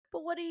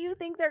But what do you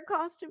think their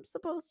costume's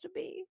supposed to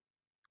be?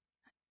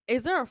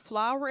 Is there a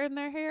flower in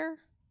their hair?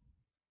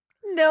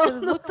 No, Because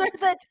it those looks are like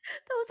the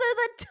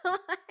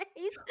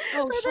ties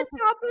oh, for the shut the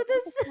top of shut the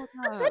this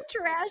fuck the up.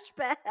 trash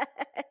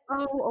bags.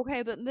 Oh,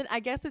 okay. Then I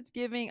guess it's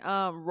giving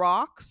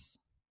rocks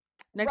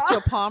next to Ro-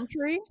 a palm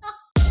tree.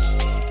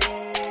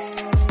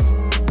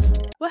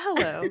 Well,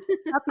 hello.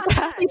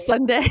 Happy Hi.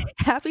 Sunday.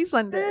 Happy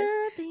Sunday.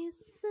 Happy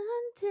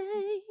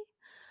Sunday.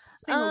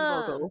 Sing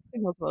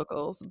those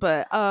vocals.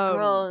 But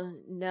Girl,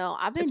 no,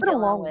 I've it's been been a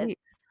dealing long with week.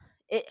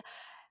 it.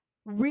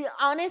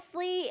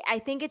 Honestly, I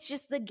think it's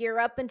just the gear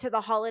up into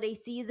the holiday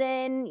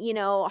season. You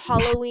know,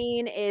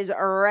 Halloween is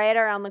right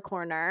around the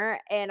corner,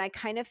 and I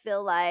kind of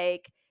feel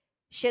like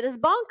shit is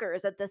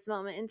bonkers at this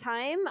moment in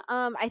time.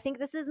 I think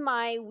this is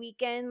my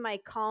weekend, my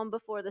calm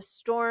before the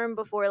storm,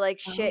 before like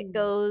shit Oh.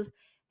 goes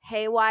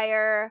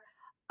haywire.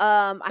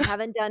 I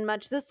haven't done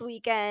much this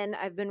weekend.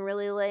 I've been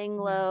really laying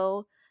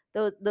low.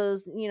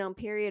 Those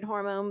period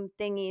hormone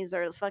thingies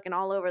are fucking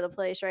all over the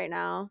place right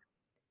now.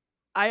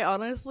 I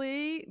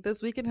honestly,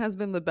 this weekend has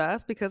been the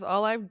best because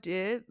all I've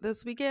did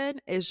this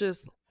weekend is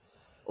just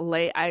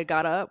lay. I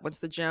got up, went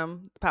to the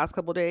gym the past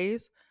couple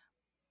days,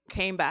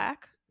 came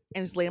back,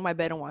 and just lay in my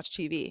bed and watched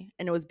TV,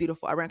 and it was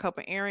beautiful. I ran a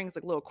couple errands,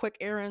 like little quick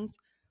errands,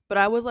 but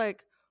I was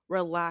like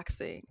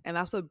relaxing, and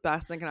that's the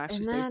best thing I can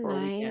actually Isn't say that for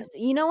a weekend. nice?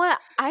 You know what?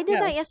 I did Yeah,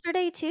 that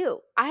yesterday too.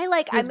 it I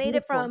was made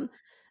it beautiful. from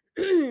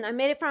I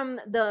made it from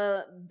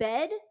the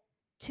bed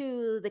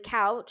to the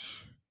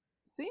couch,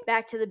 See,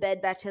 back to the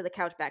bed, back to the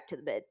couch, back to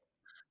the bed.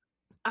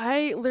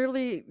 I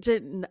literally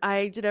did.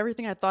 I did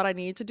everything I thought I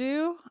needed to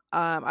do.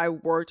 I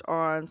worked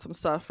on some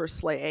stuff for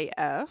Slay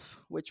AF,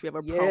 which we have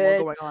a promo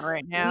Yes. going on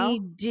right We now.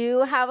 do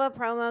have a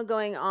promo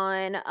going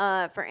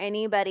on for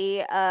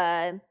anybody.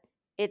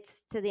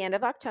 It's to the end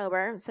of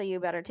October, so you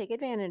better take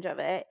advantage of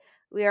it.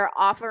 We are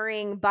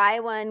offering buy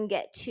one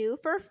get two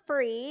for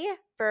free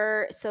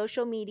for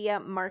social media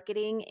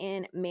marketing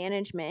and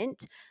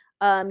management.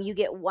 You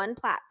get one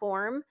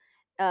platform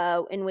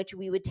in which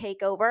we would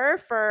take over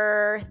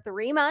for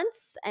 3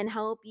 months and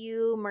help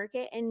you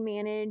market and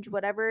manage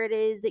whatever it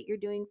is that you're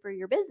doing for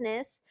your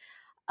business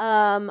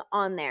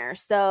on there.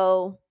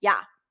 So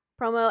yeah,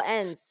 promo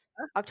ends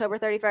October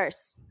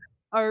 31st.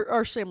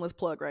 Our shameless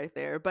plug right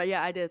there. But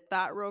yeah, I did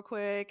that real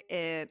quick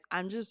and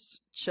I'm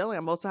just chilling.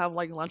 I'm also having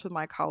like lunch with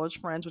my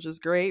college friends, which is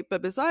great.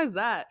 But besides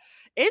that,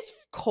 it's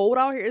cold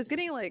out here. It's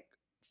getting like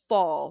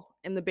fall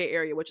in the Bay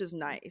Area, which is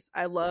nice.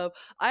 I love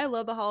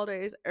the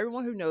holidays.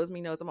 Everyone who knows me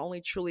knows I'm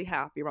only truly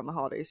happy around the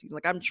holiday season.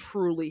 Like I'm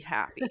truly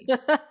happy.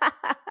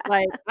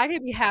 Like I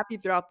could be happy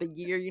throughout the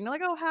year,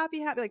 like oh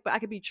happy, like but I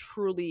could be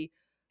truly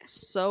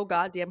so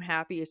goddamn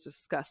happy. It's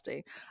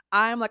disgusting.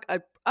 I'm like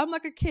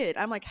a kid.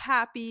 I'm like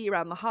happy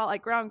around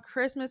like around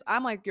Christmas.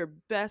 I'm like your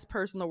best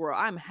person in the world.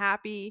 I'm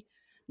happy.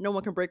 No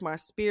one can break my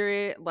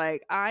spirit.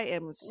 Like I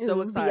am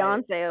so excited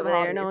Beyonce for over the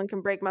there. No holidays. one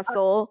can break my Uh,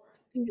 soul.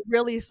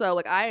 Really so.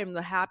 Like I am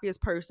the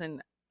happiest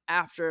person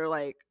after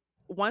like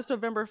once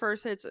November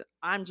 1st hits,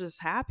 I'm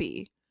just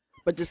happy.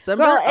 But Girl,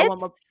 December, oh,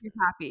 I'm be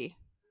happy.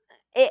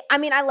 I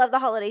mean, I love the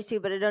holidays too,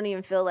 but it don't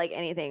even feel like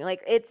anything.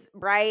 Like it's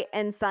bright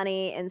and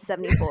sunny and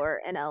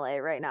 74 in LA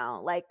right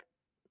now. Like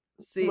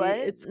See, what?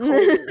 it's cold.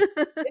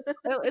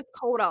 It's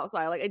cold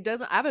outside. Like it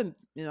doesn't. I haven't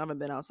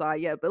been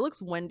outside yet, but it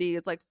looks windy.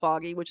 It's like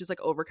foggy, which is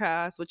like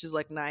overcast, which is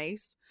like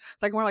nice.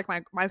 It's like more like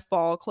my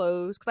fall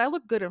clothes because I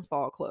look good in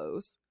fall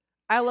clothes.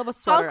 I love a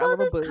Fall sweater. I clothes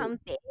love a is boot.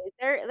 comfy.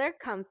 They're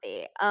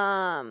comfy.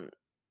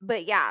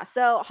 But yeah,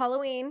 so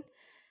Halloween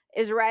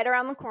is right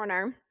around the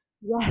corner.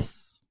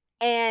 Yes.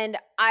 And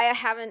I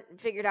haven't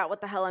figured out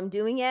what the hell I'm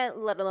doing yet,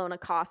 let alone a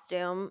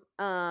costume.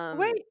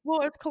 Wait.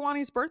 Well, it's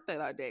Kalani's birthday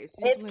that day, so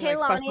you have It's something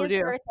like special to Kaylani's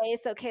do. birthday,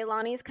 so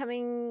Kaylani's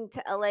coming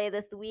to LA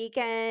this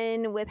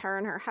weekend with her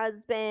and her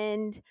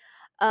husband.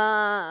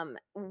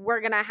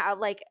 We're gonna have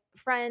like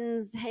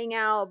friends hang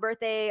out,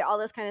 birthday, all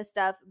this kind of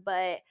stuff,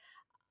 but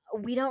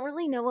we don't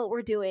really know what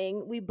we're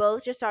doing. We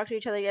both just talked to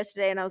each other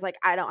yesterday, and I was like,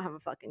 I don't have a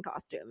fucking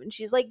costume, and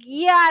she's like,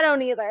 yeah, I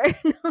don't either.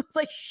 And I was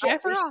like, shit, I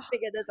we should forgot.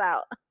 figure this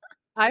out.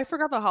 I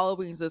forgot the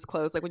Halloween's this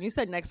close. Like when you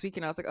said next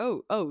weekend, I was like,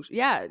 oh,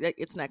 yeah,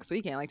 it's next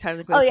weekend. Like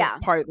technically, Oh the yeah.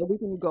 part of the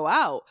weekend you go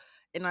out,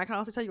 and I can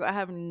also tell you, I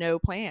have no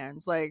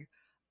plans. Like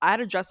I had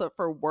to dress up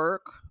for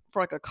work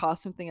for like a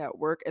costume thing at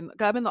work, and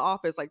I'm in the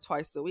office like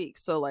twice a week,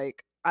 so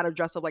like I had to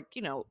dress up like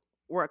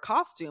wear a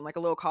costume, like a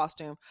little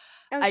costume.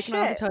 Oh I can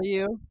also shit. tell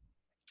you,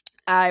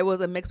 I was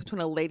a mix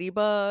between a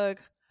ladybug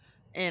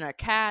and a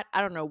cat.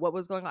 I don't know what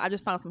was going on. I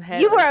just found some You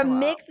heads. I were just a found out.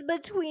 mix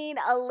between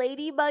a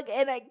ladybug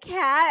and a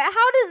cat.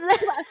 How does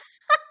that?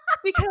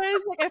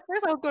 Because like at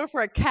first I was going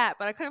for a cat,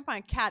 but I couldn't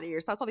find cat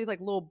ears. So I saw these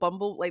like little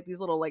like these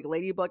little like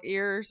ladybug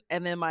ears.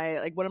 And then my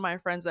like one of my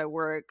friends at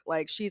work,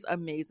 like she's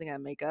amazing at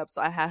makeup.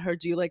 So I had her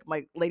do like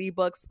my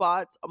ladybug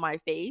spots on my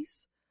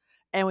face.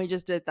 And we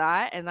just did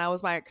that. And that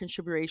was my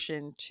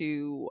contribution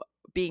to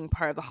being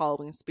part of the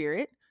Halloween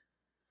spirit.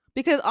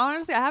 Because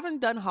honestly, I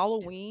haven't done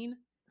Halloween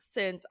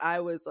since I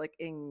was like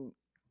in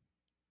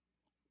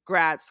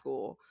grad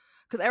school.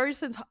 Because ever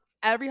since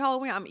every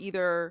Halloween, I'm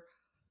either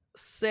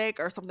sick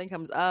or something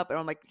comes up and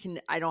I'm like,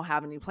 I don't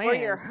have any Or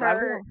you're plans. So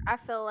hurt. I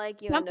feel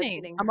like you end up something.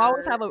 getting I'm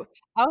always hurt.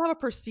 I'll have a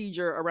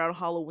procedure around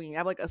Halloween. I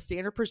have like a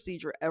standard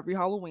procedure every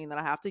Halloween that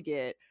I have to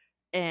get,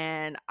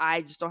 and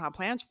I just don't have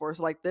plans for it.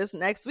 So like this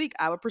next week,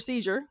 I have a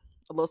procedure,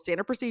 a little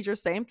standard procedure,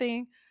 same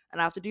thing,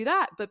 and I have to do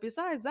that. But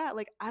besides that,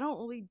 like I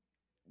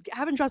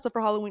haven't dressed up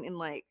for Halloween in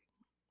like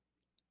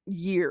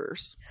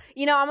years.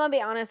 You know, I'm gonna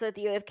be honest with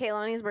you. If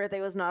Kaylani's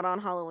birthday was not on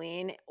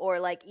Halloween or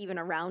like even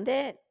around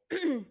it,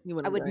 You I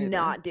wouldn't do would anything.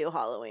 not do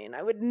Halloween.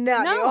 I would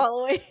not do No.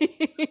 Halloween.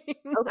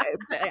 Okay,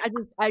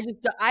 but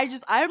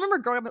I remember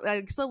growing up.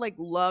 I still like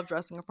love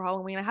dressing up for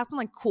Halloween. I have some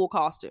like cool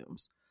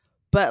costumes,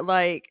 but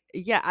like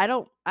yeah, I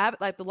have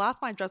like the last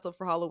time I dressed up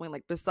for Halloween,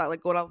 like besides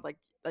like going out with,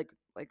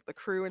 like the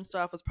crew and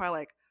stuff, was probably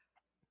like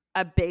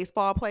a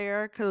baseball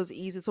player because it was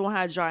easy. Someone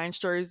had a Giants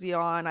jersey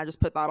on. I just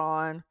put that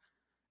on,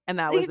 and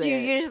that Look was at you.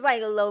 it. You're just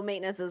like low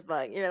maintenance as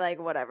fuck. You're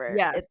like, whatever.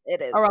 Yes,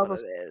 It is or what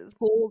it is.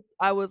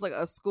 I was like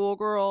a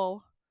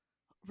schoolgirl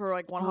for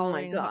like one Oh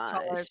my Halloween in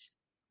college. gosh.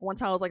 One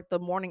time I was like the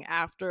morning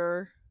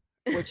after,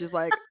 which is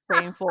like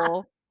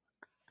painful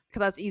because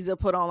that's easy to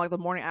put on like the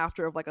morning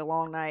after of like a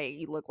long night.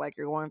 You look like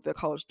you're going through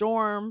college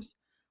dorms.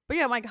 But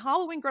yeah, my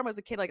Halloween grandma as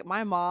a kid, like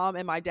my mom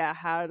and my dad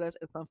had us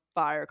in some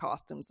fire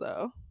costumes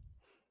though.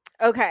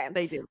 Okay.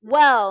 They do.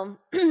 Well,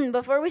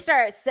 before we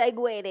start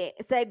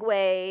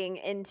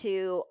segueing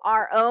into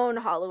our own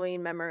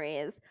Halloween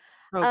memories,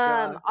 Oh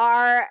god.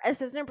 our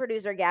assistant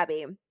producer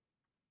Gabby,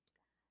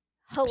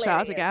 hilarious. Shout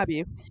out to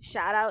Gabby.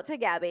 Shout out to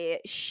Gabby.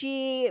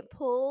 She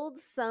pulled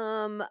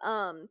some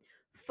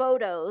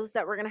photos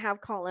that we're gonna have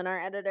Colin, our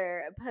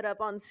editor, put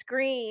up on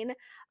screen.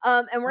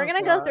 And we're Oh gonna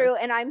go god. through,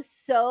 and I'm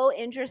so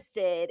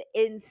interested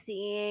in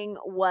seeing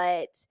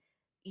what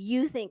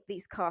you think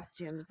these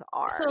costumes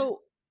are.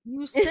 So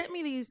you sent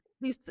me these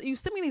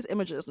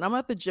images, and I'm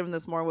at the gym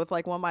this morning with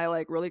like one of my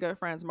like really good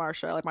friends,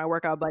 Marsha, like my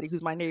workout buddy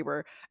who's my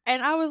neighbor,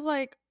 and I was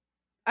like,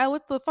 I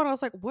looked at the photo, I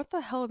was like, what the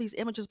hell are these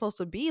images supposed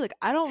to be? Like,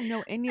 I don't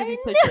know any of these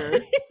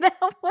pictures. That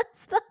was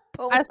the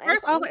point. At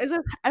first, I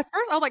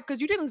was like, because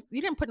you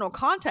didn't put no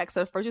context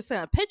at first. You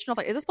sent a picture. And I was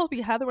like, is this supposed to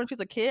be Heather when she was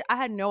a kid? I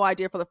had no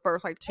idea for the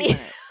first like 2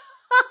 minutes.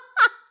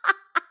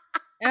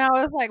 And I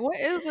was like, what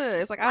is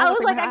this? Like, I was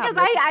like, because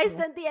I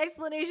sent the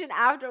explanation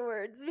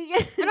afterwards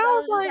because and I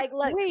was just like,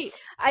 look, wait.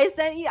 I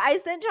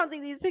sent Chauncey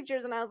these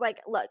pictures, and I was like,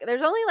 look,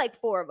 there's only like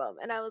 4 of them,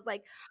 and I was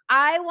like,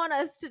 I want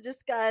us to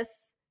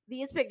discuss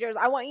these pictures.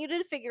 I want you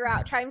to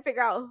try and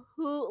figure out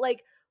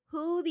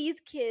who these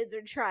kids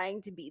are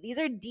trying to be. These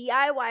are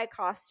DIY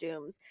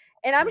costumes,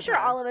 and I'm sure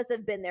all of us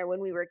have been there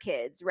when we were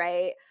kids,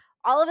 right?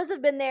 All of us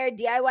have been there,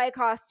 DIY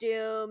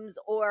costumes,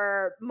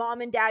 or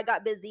mom and dad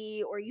got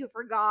busy, or you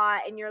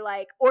forgot, and you're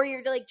like, or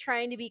you're like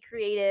trying to be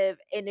creative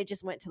and it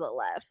just went to the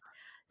left.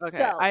 Okay,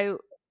 So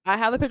I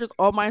have the pictures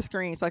on my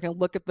screen so I can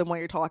look at them when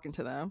you're talking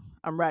to them.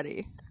 I'm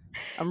ready.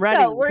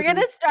 So we're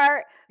gonna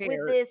start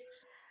with this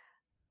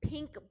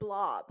pink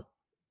blob.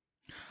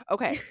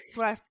 Okay,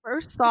 so when I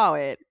first saw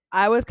it,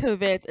 I was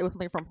convinced it was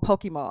something from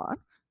Pokemon.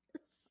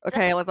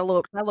 Okay, like that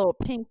little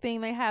pink thing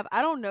they have.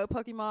 I don't know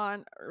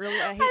Pokemon really.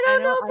 I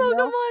don't know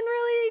Pokemon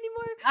really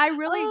anymore. I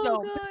really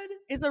don't. God.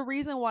 It's the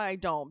reason why I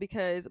don't,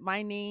 because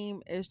my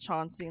name is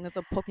Chauncey and it's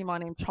a Pokemon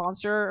named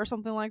Chauncer or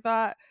something like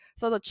that.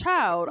 So as a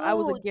child, I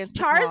was against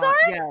Charizard.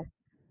 Pokemon. Yeah,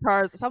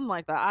 Charizard, something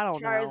like that. I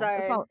don't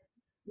know.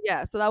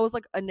 Yeah, so that was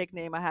like a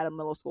nickname I had in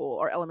middle school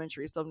or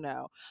elementary. So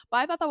no, but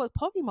I thought that was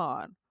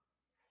Pokemon.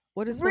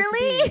 What is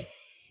really?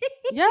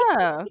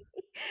 Yeah.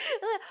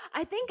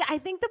 I think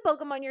the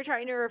Pokemon you're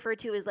trying to refer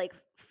to is like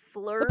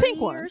Flurry, the pink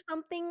one, or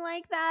something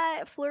like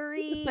that.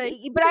 Flurry,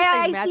 but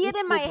I see it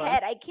in my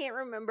head. I can't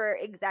remember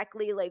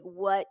exactly like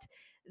what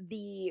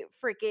the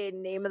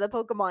freaking name of the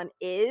Pokemon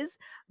is,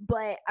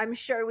 but I'm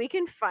sure we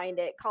can find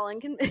it. Colin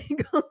can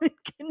find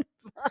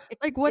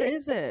like what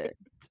is it?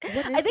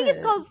 I think it's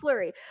called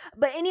Flurry.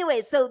 But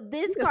anyway, so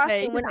this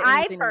costume, when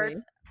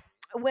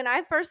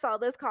I first saw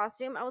this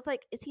costume, I was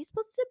like, is he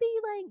supposed to be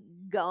like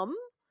gum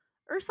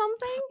or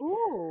something?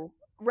 Ooh.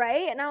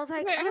 Right? And I was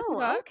like,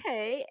 oh,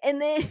 okay.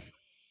 And then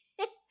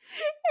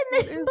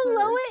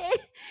below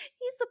it,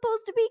 he's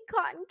supposed to be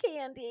cotton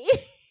candy.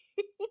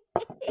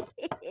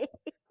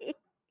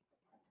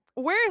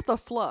 Where's the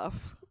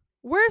fluff?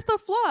 Where's the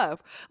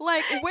fluff?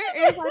 Like,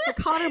 where is like the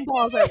cotton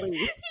balls at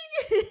least?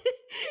 He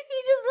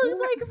just looks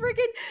like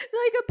freaking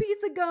like a piece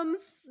of gum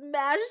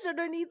smashed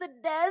underneath the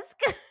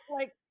desk.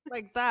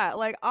 like that.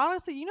 Like,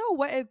 honestly, you know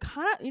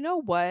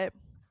what?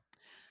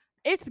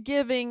 It's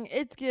giving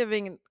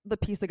the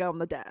piece of gum on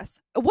the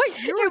desk.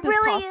 What year it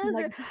really is.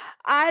 Like,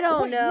 I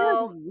don't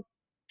know.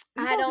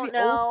 I don't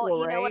know.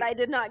 You know what? I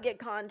did not get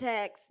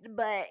context,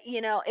 but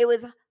it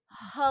was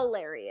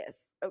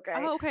hilarious. Okay.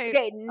 Oh,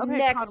 okay.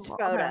 Next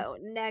photo.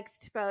 Okay.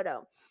 Next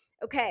photo.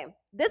 Okay.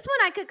 This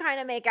one I could kind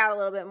of make out a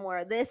little bit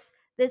more. This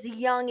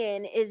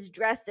youngin is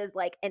dressed as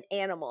like an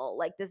animal,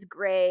 like this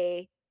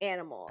gray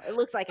animal. It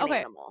looks like an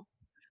animal.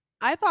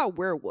 I thought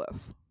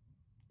werewolf.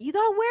 You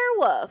thought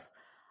werewolf?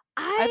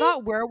 I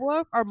thought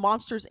werewolf or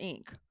Monsters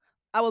Inc.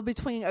 I was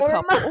between a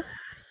couple.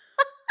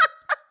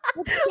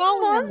 What's going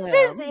in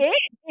Monsters them?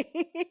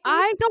 Inc.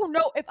 I don't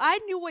know. If I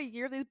knew what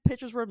year these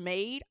pictures were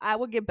made, I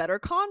would get better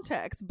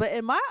context. But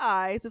in my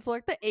eyes, it's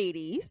like the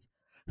 80s.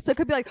 So it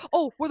could be like,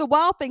 oh, where the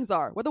wild things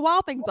are, where the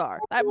wild things are.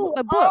 That Ooh,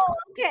 the oh, book.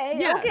 okay,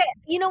 Yes. okay.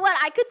 You know what?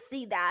 I could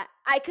see that.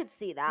 I could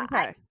see that.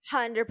 I Okay.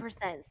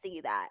 100%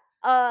 see that.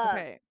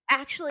 Okay. I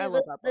Actually, love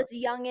this that book. this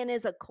youngin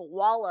is a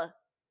koala.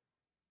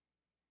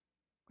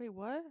 Wait,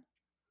 what?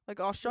 Like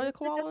He Australia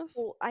looks like a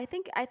koalas?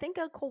 I think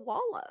a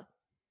koala.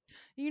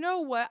 You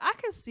know what? I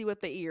can see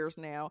with the ears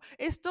now.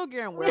 It's still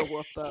getting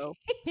werewolf though.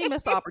 He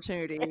missed the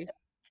opportunity.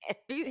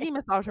 He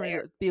missed the opportunity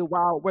There. to be a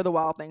wild where the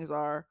wild things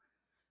are.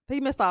 He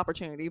missed the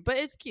opportunity, but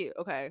it's cute.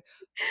 Okay.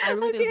 I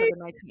really did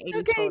love Okay, the 1980s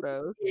okay.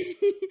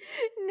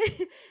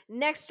 photos.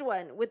 Next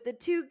one with the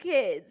two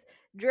kids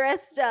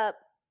dressed up.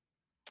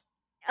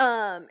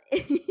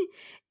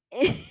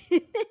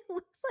 It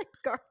looks like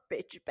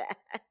garbage bags.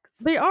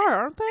 They are,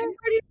 aren't they? I'm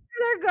pretty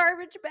sure they're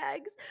garbage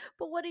bags.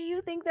 But what do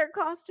you think their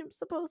costume's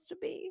supposed to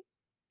be?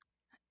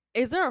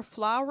 Is there a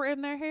flower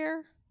in their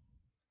hair?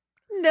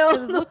 No,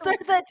 Because it's those looking are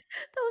like the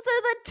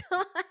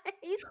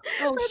ties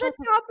oh, for the shut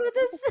the, top of shut the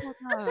this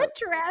fuck the up.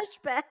 trash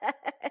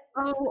bags.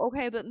 Oh,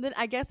 okay. Then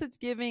I guess it's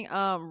giving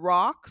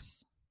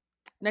rocks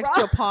next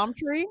to a Ro- palm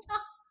tree.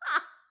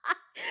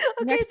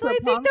 Okay, Next so to a I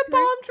think palm the tree.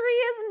 palm tree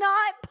is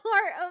not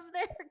part of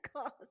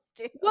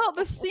their Well,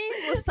 the costume. scene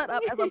was set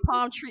up as a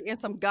palm tree and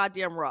some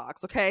goddamn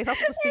rocks. Okay, so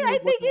that's what the scene I was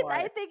think looking it's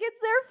I like. think it's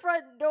their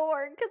front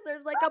door because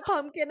there's like a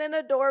pumpkin and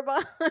a door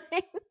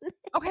behind.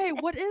 Okay,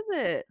 what is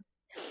it?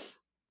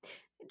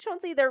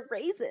 Chauncey, they're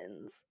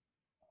raisins.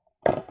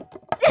 Not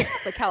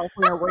the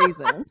California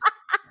raisins.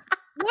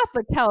 Not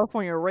the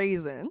California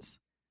raisins.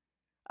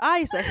 I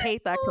used to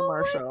hate that Oh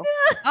commercial.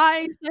 my god. I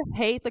used to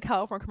hate the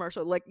California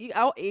commercial. Like,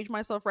 I'll age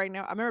myself right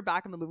now. I remember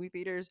back in the movie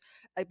theaters,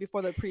 like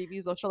before the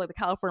previews, they'll show like the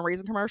California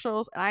raisin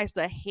commercials, and I used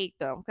to hate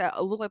them. That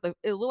it looked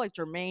like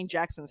Jermaine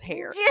Jackson's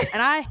hair,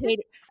 and I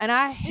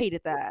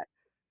hated that.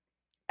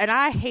 And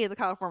I hate the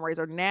California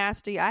raisins. They're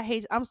nasty.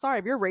 I'm sorry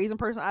if you're a raisin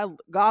person.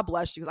 God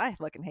bless you, because I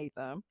fucking hate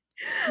them.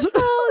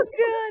 Oh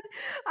god.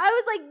 I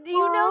was like, do you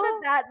know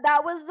that Aw.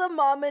 that was the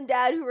mom and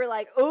dad who were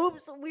like,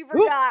 "Oops, we Oop,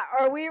 forgot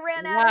or we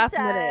ran out of last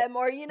minute. time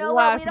or you know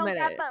what, Last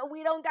minute.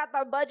 we don't got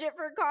the budget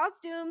for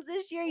costumes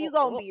this year. You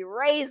going to Oh, be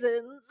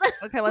raisins."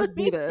 okay, let's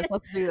do this.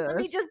 Let's do Let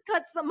me this. just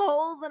cut some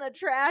holes in a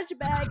trash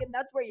bag and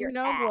that's where You you're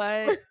know at.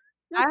 what?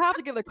 I have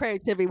to give the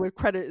creativity where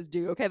credit is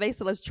due. Okay, they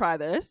said let's try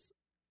this.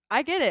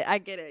 I get it. I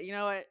get it. You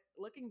know what?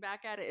 Looking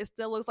back at it, it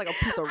still looks like a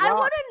piece of I rock.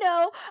 want to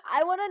know.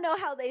 I want to know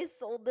how they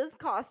sold this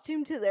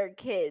costume to their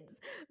kids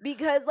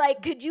because,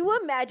 like, could you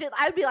imagine?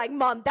 I'd be like,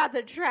 "Mom, that's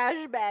a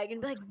trash bag,"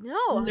 and be like, "No,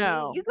 honey,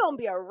 No, you gonna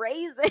be a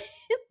raisin."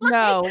 Like,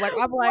 no. Like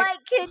I'm like what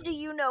kid do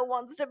you know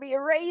wants to be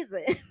a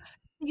raisin?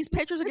 these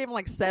pictures are giving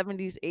like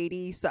 70s,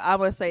 80s. So I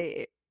would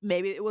say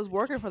maybe it was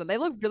working for them. They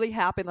look really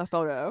happy in the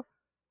photo.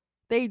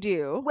 They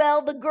do.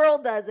 Well, the girl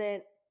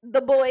doesn't. The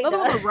boy The one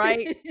on the does.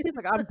 right, she's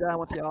like, I'm done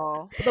with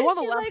y'all. But the one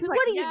on the She's left, like, she's like,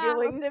 "What are you yeah,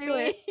 let's doing to do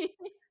it. me?"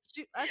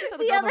 I just said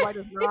the The girl on the other, right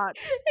is not.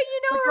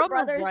 you The know, girl her on the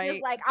brother's just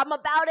right, like, "I'm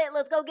about it.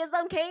 Let's go get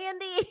some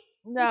candy."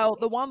 no,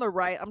 the one on the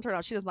right, I'm turning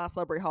out, she does not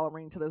celebrate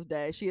Halloween to this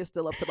day. She is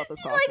still upset about this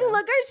She's like, costume.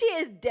 look her, she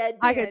is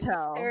I could deadpan, just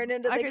tell. staring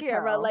into I the could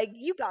camera, tell. like,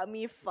 you got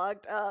me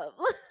fucked up.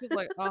 She's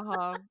like,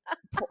 uh-huh.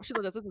 She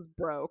looks, this is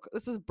broke.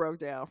 This is broke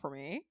down for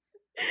me.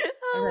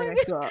 Oh Okay, my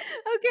next god. up.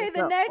 Okay, Next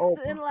the up. next Oh,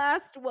 and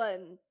last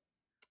one.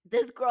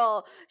 This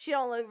girl, she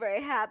don't look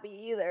very happy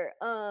either.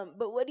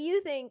 But what do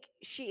you think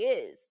she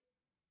is?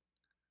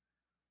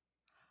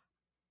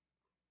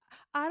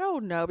 I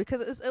don't know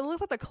because it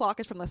looks like the clock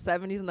is from the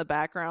 70s in the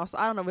background. So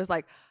I don't know if it's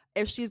like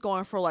if she's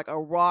going for like a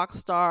rock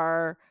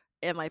star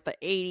in like the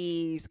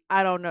 80s.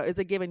 I don't know. Is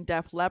it giving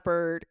Def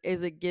Leppard?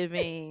 Is it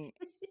giving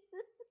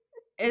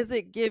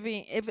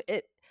if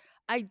it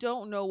I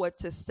don't know what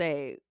to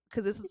say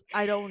because this is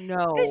I don't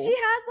Because she know.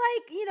 has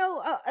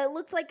like, it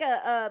looks Face like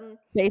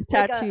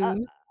a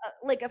tattoos.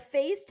 like a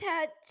face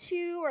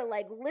tattoo or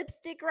like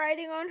lipstick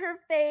writing on her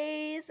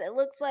face. It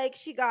looks like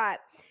she got,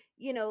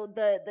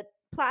 the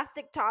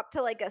plastic top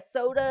to like a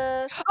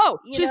soda, Oh,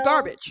 you she's know.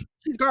 garbage.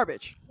 She's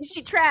garbage.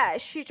 She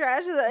trash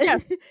Yes.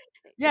 the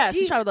Yeah,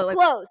 she's she trying to like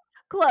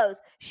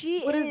close.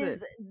 She what is it?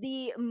 is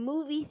the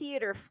movie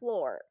theater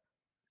floor.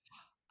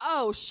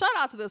 Oh, shout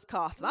out to this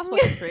costume. That's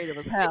fucking creative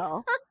as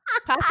hell.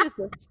 That shit's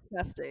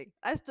disgusting.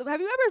 Have you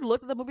ever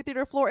looked at the movie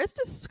theater floor? It's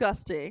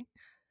disgusting.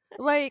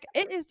 Like,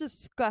 it is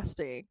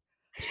disgusting.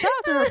 Shout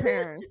out to her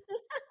parents.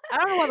 I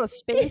don't know why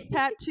the face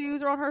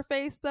tattoos are on her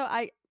face though.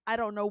 I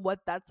don't know what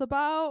that's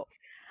about.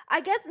 I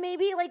guess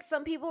maybe like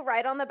some people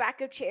write on the back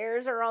of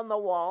chairs or on the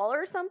wall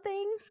or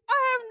something.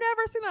 I have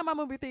never seen that in my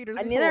movie theaters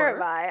Neither have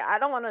before. I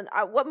don't want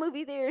to. What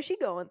movie theater is she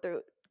going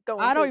through? Going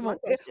I to don't is my even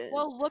question.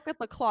 well, look at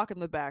the clock in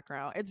the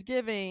background. It's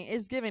giving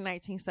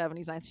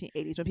 1970s,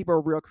 1980s when people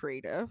are real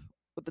creative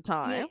with the Yeah,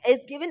 time.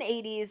 it's given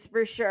 80s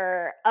for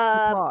sure. The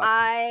clock.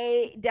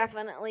 I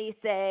definitely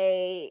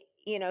say,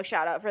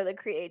 shout out for the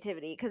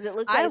creativity because it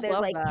looks I like there's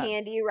love like that.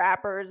 candy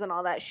wrappers and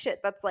all that shit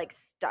that's like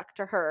stuck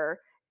to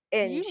her,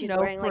 and You she's know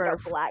wearing like for a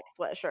black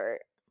sweatshirt.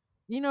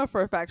 You know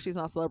for a fact she's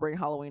not celebrating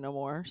Halloween no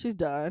more. She's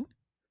done.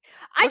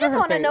 I Look at just her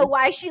want to face. know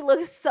why she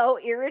looks so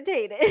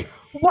irritated.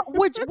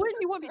 Wouldn't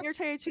you want to be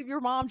irritated too if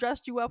your mom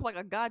dressed you up like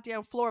a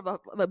goddamn floor of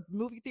the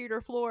movie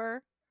theater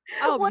floor?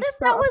 I would What be if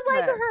so that was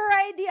like upset.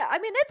 her idea? I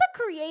mean, it's a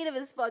creative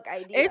as fuck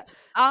idea. It's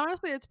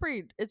honestly, it's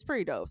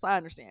pretty dope. So I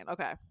understand.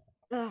 Okay,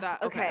 Ugh,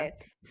 that okay, okay.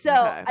 So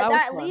okay, that was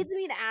that fun. leads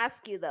me to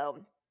ask you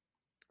though,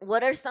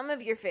 what are some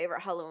of your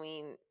favorite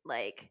Halloween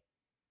like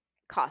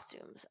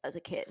costumes as a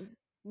kid?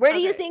 Where do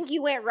you Okay, think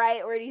you went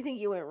right? Where do you think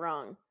you went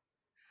wrong?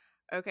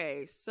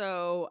 okay.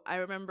 So I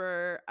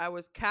remember I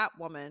was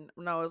Catwoman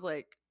when I was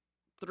like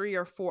 3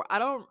 or 4. I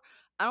don't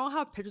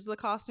have pictures of the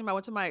costume. I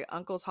went to my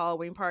uncle's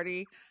Halloween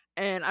party,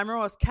 and I remember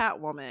I was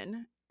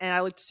Catwoman, and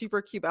I looked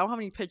super cute. But I don't have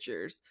any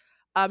pictures.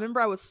 I remember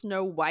I was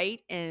Snow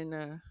White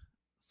in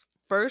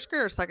first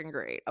grade or second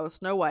grade. I was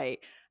Snow White,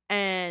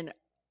 and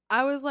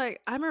I was like,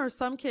 I remember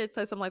some kids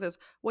said something like this.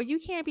 Well, you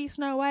can't be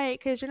Snow White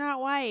because you're not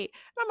white.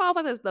 My mom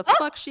thought this the Oh,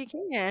 fuck she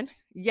can.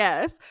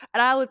 Yes,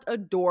 and I looked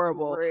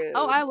adorable.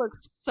 Oh, I rude.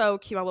 looked so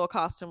cute. My little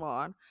costume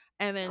on,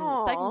 and then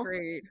second Oh,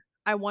 grade.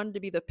 I wanted to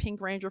be the Pink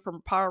Ranger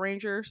from Power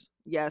Rangers.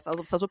 Yes, I was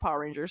obsessed with Power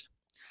Rangers.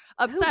 who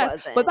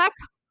Obsessed. wasn't?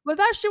 But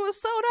that shit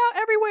was sold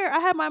out everywhere. I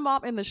had my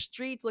mom in the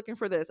streets looking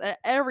for this at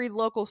every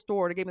local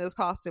store to give me this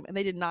costume, and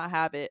they did not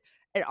have it.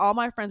 And all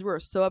my friends were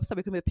so upset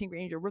we couldn't be the Pink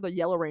Ranger. We're the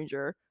Yellow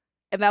Ranger.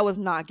 And that was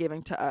not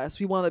given to us.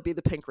 We wanted to be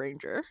the Pink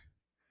Ranger.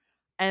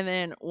 And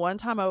then one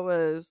time God,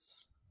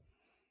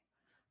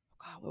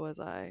 what was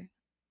I?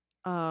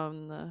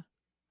 Um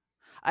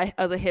I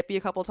was a hippie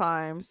a couple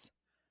times.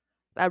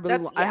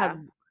 That's yeah.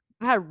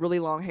 I had really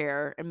long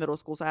hair in middle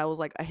school, so I was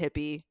like a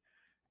hippie.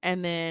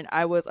 And then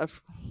I was a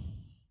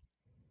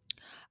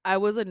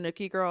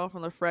Nookie girl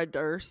from the Fred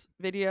Durst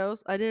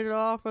videos. I did it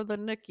all for the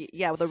Nookie.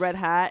 Yeah, with the red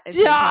hat and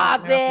tank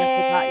top Stop and everything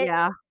like that. it.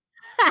 Yeah.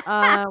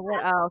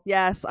 What else?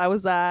 Yes, I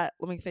was that.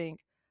 Let me think.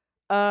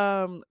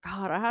 God,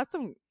 I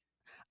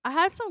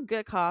had some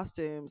good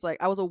costumes.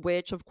 Like I was a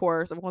witch, of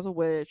course. Everyone was a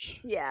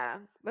witch. Yeah,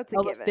 that's a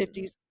I was a given.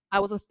 50s. I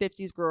was a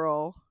 50s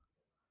girl.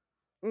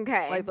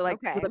 Okay. Like with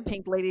Okay. a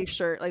pink lady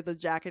shirt, like the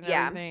jacket and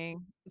Yeah.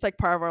 everything. It's like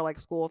part of our like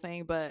school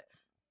thing, but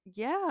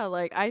yeah,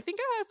 like I think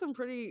I had some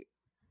pretty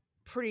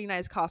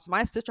nice costumes.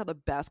 My sister had the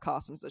best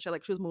costumes. She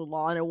was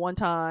Mulan at one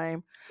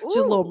time. She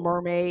was Little Ooh.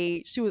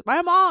 Mermaid. She was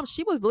my mom.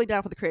 She was really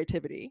down for the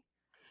creativity.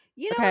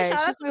 You know what? Okay, Shout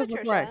she's out to make us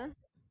look right. Patricia.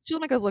 She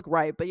was make us look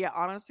right. But yeah,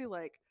 honestly,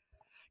 like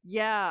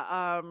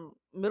yeah,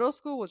 middle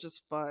school was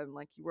just fun.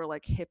 Like you wore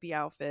like hippie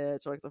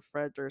outfits or like the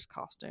Fred Durst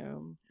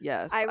costume.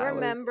 Yes, I I was. Yeah.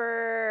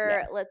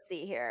 remember, let's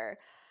see here.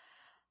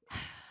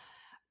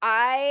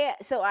 I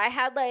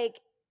had like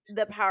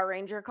the Power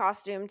Ranger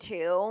costume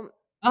too,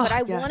 but Oh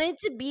I yes, wanted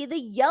to be the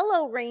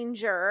Yellow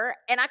Ranger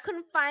and I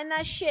couldn't find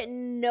that shit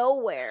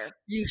nowhere.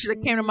 you should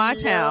have came to my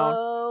town.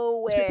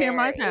 You should have came to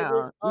my Nowhere. It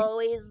was town.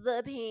 always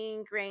the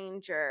Pink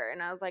Ranger.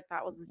 And I was like,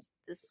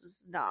 this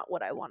is not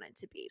what I wanted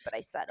to be, but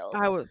I settled.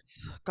 I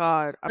was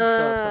God. I'm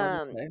so upset on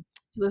this Um day.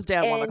 To this day,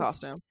 I want the and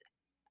costume.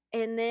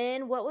 and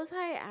then what was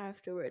I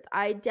afterwards?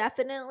 I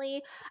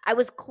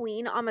was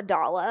Queen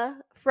Amidala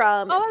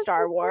from Oh, that's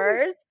Star so cute.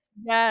 Wars.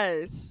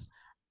 Yes,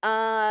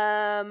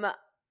 Um,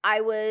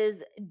 I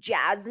was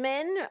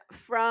Jasmine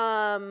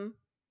from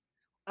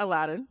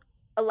Aladdin.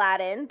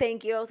 Aladdin.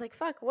 Thank you. I was like,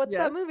 fuck, what's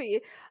Yes. that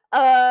movie?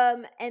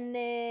 And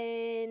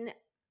then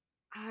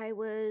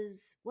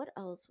what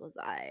else was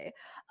I?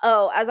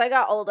 Oh, as I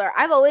got older,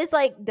 I've always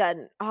like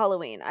done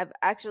Halloween. I've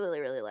actually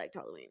really liked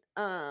Halloween.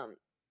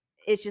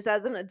 It's just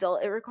as an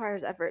adult, it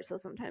requires effort. So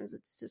sometimes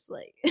it's just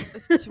like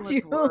It's too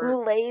much too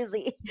work.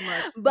 lazy. Too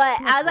much. It's But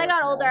too much as I work,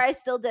 got older, girl. I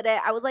still did it.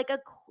 I was like a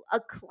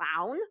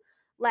clown,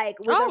 like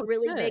with a Oh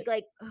really shit. big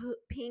like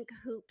pink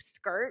hoop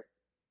skirt.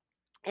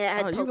 And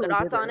it Oh, had you polka really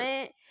dots did on it.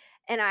 it.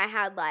 And I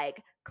had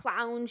like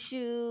clown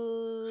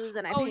shoes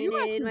and I Oh, you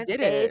painted actually my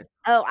did it. face.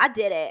 Oh, I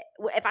did it.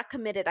 If I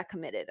committed, I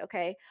committed.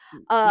 Okay.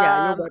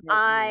 Yeah, you're way better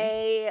than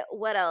me.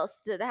 What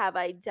else have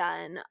I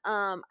done?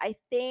 I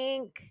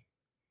think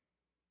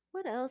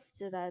what else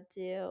did I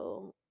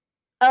do?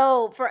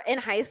 Oh, for in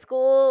high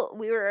school,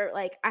 we were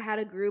like I had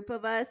a group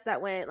of us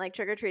that went like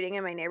trick or treating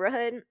in my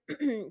neighborhood.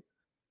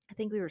 I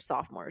think we were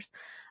sophomores.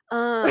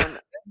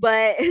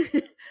 But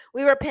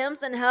we were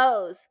pimps and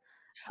hoes.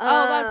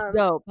 Oh, that's Um,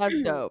 dope. That's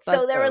dope.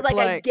 That's so there was dope. like a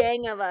Like,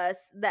 gang of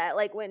us that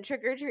like went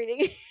trick or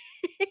treating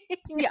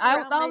see,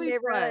 around my that'll be fun.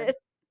 neighborhood.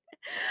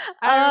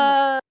 I remember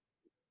Uh,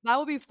 that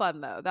would be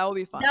fun though. That would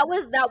be that fun.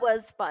 was that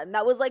was fun.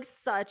 That was like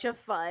such a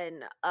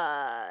fun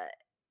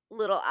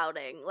little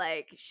outing.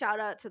 Like shout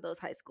out to those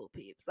high school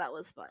peeps. That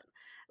was fun.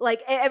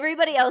 Like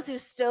everybody else who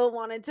still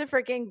wanted to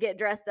freaking get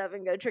dressed up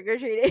and go trick or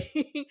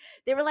treating,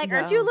 they were like,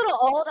 "Aren't you a No, little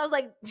old?" I was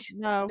like,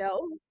 no.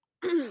 "No,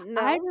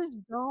 I no." just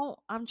don't.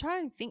 I'm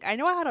trying to think. I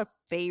know I had a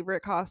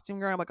favorite costume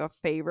girl, like a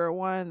favorite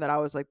one that I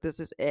was like, this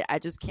is it. I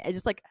just can't. I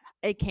just like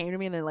it came to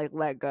me and then like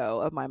let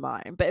go of my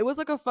mind. But it was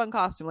like a fun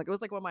costume. Like it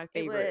was like one of my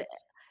It was,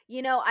 favorites.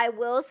 I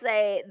will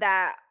say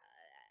that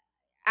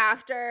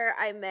after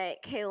I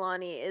met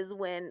Kaylani is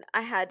when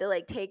I had to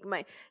like take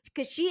my,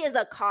 because she is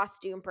a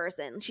costume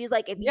person. She's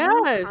like, if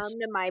you Yes. come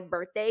to my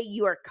birthday,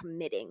 you are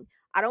committing.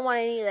 I don't want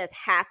any of this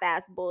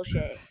half-ass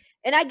bullshit.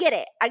 And I get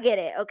it. I get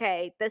it.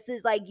 Okay. This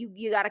is like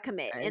you gotta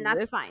commit, and And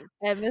that's this fine.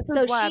 and this is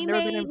So why I've she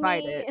never been made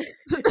invited. me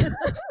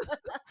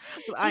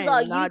I she's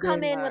all, am you not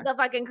come doing in with that. the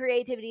fucking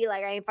creativity,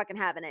 like I ain't fucking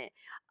having it.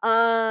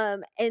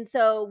 And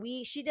so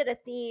she did a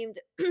themed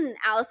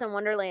Alice in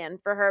Wonderland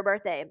for her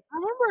birthday, I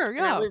remember,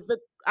 and yeah.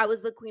 I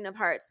was the Queen of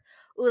Hearts.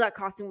 Ooh, that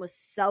costume was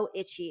so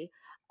itchy.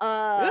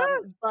 Yeah.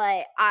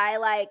 But I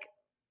like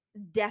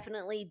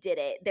definitely did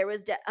it. There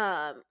was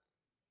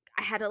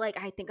I had to like,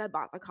 I think I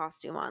bought the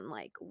costume on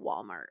like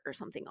Walmart or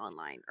something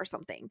online or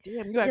something,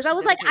 Damn, you because I actually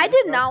was like, dedicate I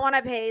did yourself. not want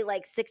to pay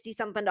like 60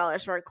 something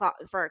dollars for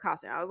for a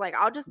costume. I was like,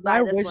 I'll just Why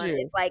buy this would one. you?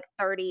 It's like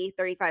 30,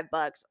 35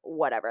 bucks,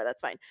 whatever.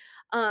 That's fine.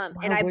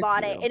 Why And I would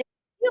bought it, you? and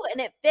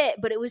it fit,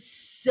 but it was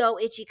so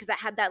itchy because I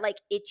had that like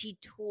itchy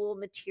tulle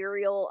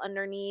material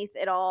underneath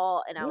it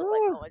all, and I was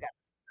like, Ugh, oh my god,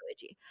 this is so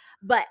itchy.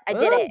 But I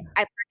did it. ugh,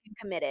 I freaking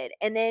committed.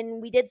 And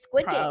then we did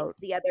Squid proud. Games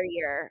the other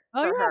year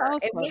Oh for yeah, that her,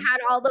 was and we fun. had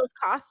all those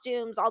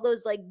costumes, all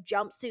those like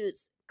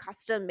jumpsuits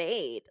custom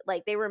made.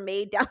 Like they were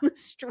made down the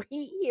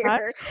street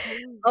That's here.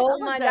 crazy. Oh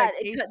That's like my god,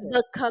 dedication.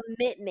 the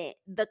commitment,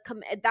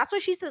 that's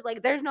what she says.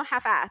 Like, there's no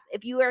half ass.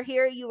 If you are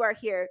here, you are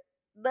here.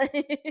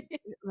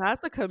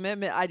 That's the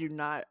commitment I do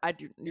not. I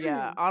do.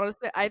 Yeah,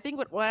 honestly, I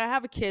think when I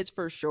have kids,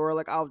 for sure,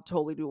 like I'll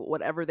totally do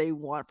whatever they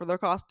want for their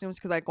costumes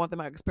because I want them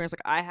to experience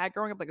like I had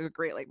growing up, like a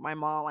great, like my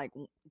mom like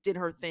did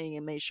her thing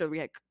and made sure we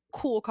had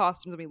cool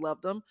costumes and we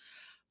loved them.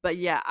 But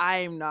yeah,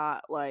 I'm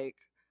not like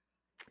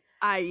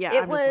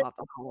It I'm just was, not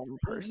the Halloween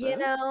you person.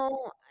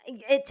 know,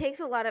 it takes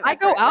a lot of I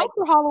go effort. out Like,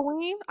 for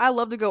Halloween. I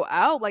love to go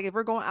out. Like if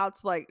we're going out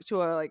to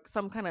to a like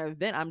some kind of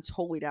event, I'm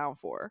totally down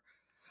for.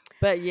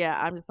 But yeah,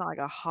 I'm just not like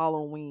a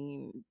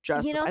Halloween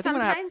dress up. I think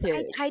when I have sometimes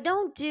kids. I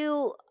don't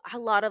do a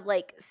lot of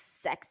like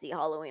sexy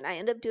Halloween. I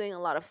end up doing a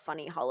lot of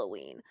funny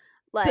Halloween.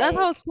 See, that's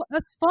how Like,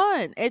 that's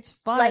fun. It's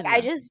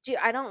I fun. just do,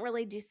 I don't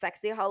really do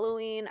sexy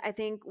Halloween. I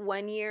think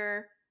one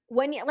year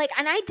like,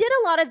 and I did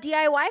a lot of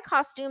DIY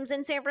costumes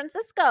in San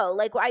Francisco.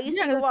 Like, I used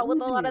Yeah, to 'cause go it's out with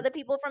a lot of easy. the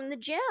people from the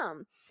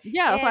gym.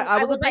 Yeah, that's why And I I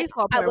was a was like,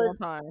 baseball player one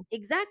time.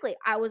 exactly.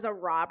 I was a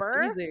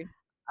robber. Easy.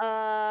 Oh,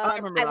 I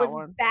remember I that was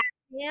one.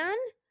 Batman.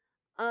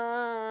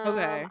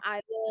 Okay.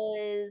 I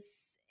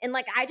was, and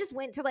like I just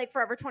went to like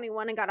Forever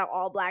 21 and got an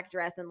all black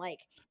dress and like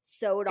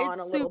sewed on It's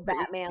a little super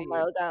Batman easy.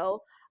 logo.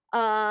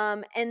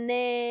 And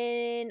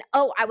then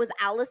I was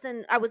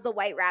Allison. I was the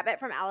White Rabbit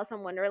from Alice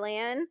in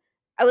Wonderland.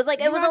 I was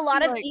like, it You was a actually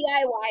lot of like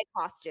DIY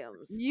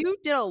costumes. you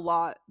did a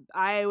lot.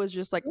 I was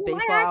just like Ooh,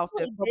 baseball I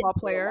outfit, actually did football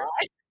do a player.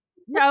 lot.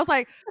 Yeah,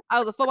 I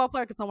was a football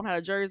player because someone had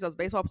a jersey. I was a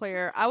baseball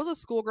player. I was a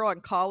schoolgirl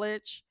in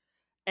college,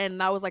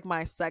 and that was like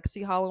my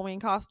sexy Halloween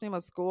costume,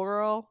 a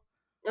schoolgirl,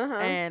 Uh-huh.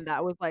 and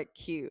that was like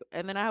cute.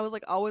 And then I was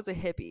like always a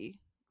hippie.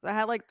 So I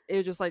had like it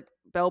was just like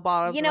bell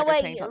bottoms You and know like a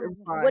what? tank top. It was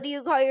What fine. do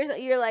you call yourself?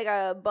 You're like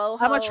a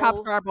I'm a trap boho.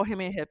 star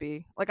bohemian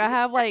hippie. Like I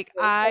have like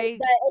Exactly.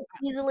 So that it's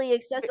easily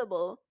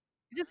accessible.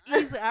 just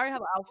easily I already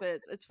have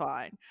outfits. It's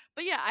fine.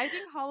 But yeah, I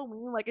think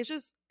Halloween like it's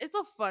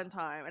a fun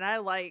time, and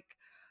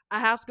I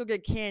have to go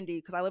get candy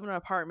because I live in an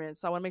apartment,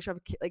 so I want to make sure I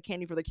have like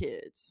candy for the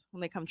kids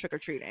when they come trick or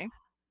treating.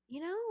 You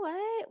know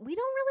what? We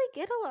don't really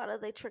get a lot of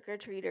the trick or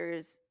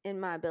treaters in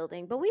my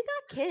building, but we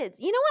got kids.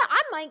 You know what?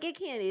 I might get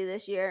candy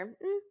this year.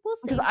 We'll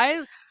Because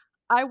see.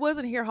 I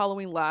wasn't here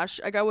Halloween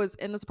like I was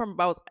in this apartment,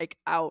 but I was like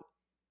out.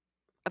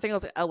 I think I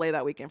was in LA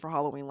that weekend for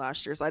Halloween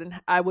last year, so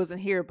I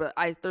wasn't here, but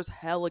I there's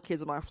hella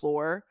kids on my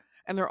floor,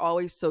 and they're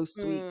always so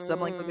sweet. So I'm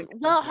like looking for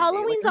Well,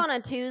 candy. Like Halloween's on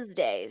a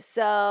Tuesday,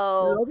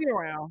 so they'll be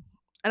around.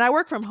 And I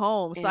work from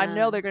home, so I yeah.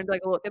 know they're gonna do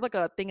like they have like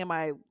a thing in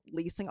my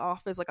leasing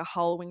office, like a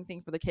Halloween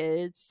thing for the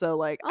kids. So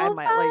like I Oh,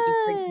 might like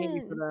just bring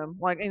candy for fun. them,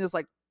 like and just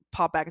like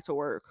pop back into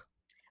work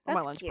on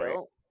my That's lunch cute. break.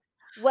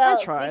 I Well,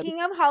 tried.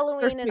 speaking of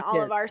They're Halloween and sweet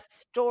all of kids. our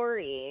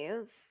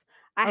stories,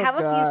 I Oh have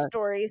a few god.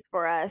 stories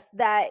for us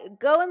that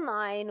go in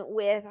line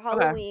with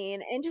Okay,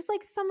 Halloween and just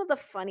like some of the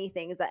funny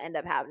things that end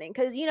up happening.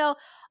 Because,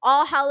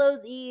 All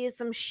Hallows Eve,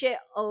 some shit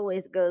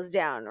always goes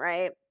down,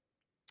 right?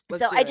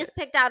 let's So do I it. just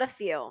picked out a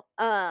few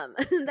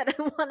that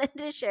I wanted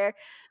to share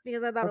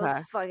because I thought it was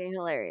Okay, fucking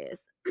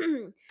hilarious.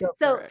 go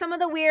for So, it. some of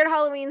the weird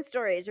Halloween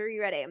stories. Are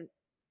you ready?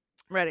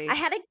 I Ready?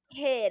 had a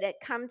kid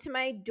come to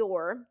my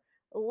door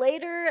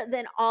later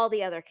than all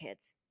the other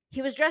kids.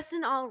 He was dressed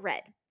in all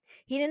red.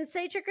 He didn't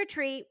say trick or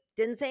treat,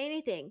 didn't say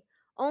anything.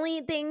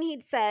 Only thing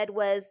he'd said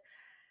was,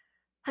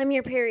 I'm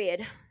your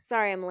period.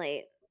 Sorry I'm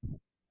late.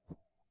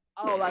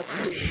 Oh, that's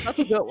cute. That's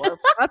a good one.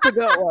 That's a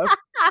good one.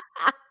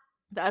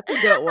 That's a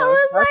good I one.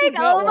 was That's a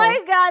like, good oh one.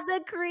 my God,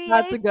 the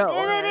That's a good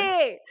one.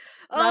 creativity.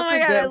 Oh That's my a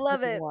God, I good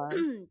love fucking it.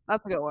 one.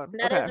 That's a good one.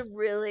 That Okay, is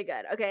really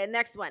good. Okay,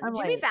 next one. I'm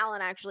Jimmy like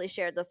Fallon actually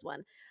shared this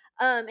one.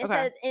 It okay.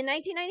 says in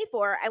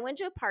 1994, I went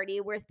to a party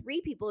where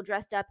three people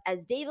dressed up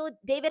as David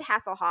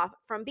Hasselhoff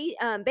from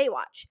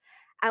Baywatch.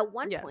 At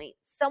one Yes. point,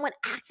 someone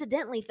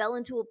accidentally fell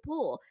into a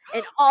pool,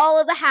 and all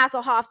of the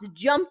Hasselhoffs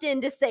jumped in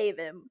to save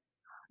him.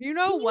 You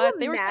know Can you what?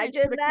 They were saying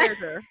true imagine to that?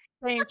 character.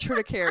 staying true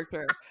to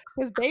character.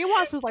 Because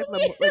Baywatch was like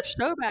the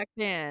show back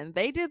then.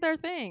 They did their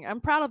thing.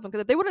 I'm proud of them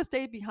because if they would have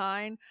stayed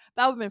behind,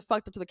 that would have been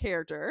fucked up to the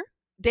character.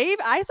 Dave,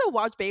 I used to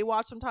watch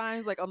Baywatch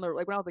sometimes, like on the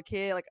when I was a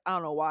kid. Like I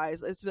don't know why,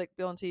 it's like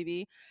on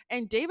TV.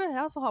 And David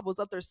Hasselhoff was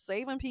up there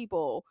saving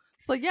people.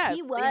 So yes,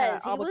 He they had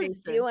was. He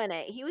was doing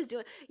it. He was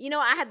doing.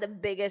 I had the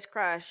biggest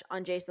crush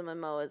on Jason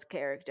Momoa's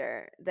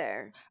character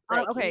there.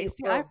 Like, okay,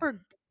 see,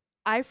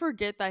 I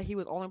forget that he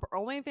was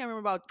only thing I remember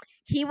about.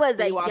 He was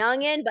a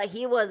youngin', but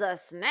he was a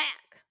snack.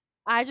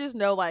 I just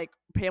know like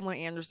Pamela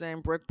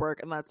Anderson, Brooke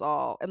Burke, and that's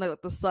all. And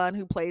like the son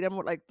who played him,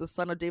 like the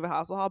son of David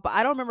Hasselhoff. But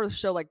I don't remember the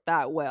show like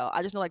that well.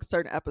 I just know like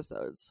certain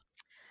episodes.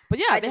 But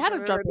yeah, they had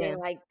to jump in.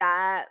 Like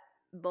that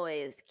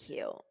boy is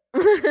cute.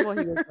 Well,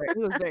 he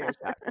was very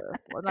attractive.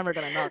 We're never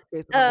gonna knock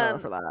Jason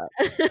Momoa for that.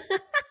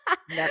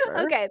 Never.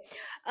 Okay.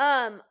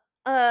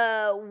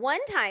 One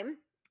time,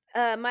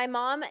 my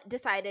mom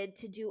decided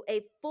to do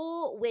a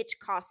full witch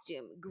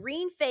costume,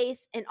 green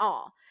face and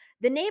all.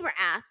 The neighbor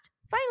asked,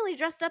 "Finally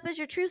dressed up as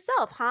your true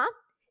self, huh?"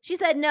 She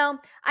said, "No,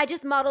 I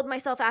just modeled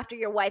myself after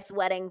your wife's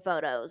wedding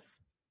photos."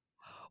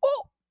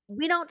 Oh,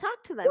 we don't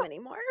talk to them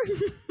anymore.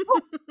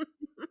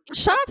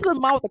 Shout out to the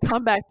mom with the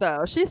comeback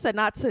though. She said,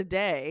 "Not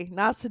today,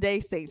 not today,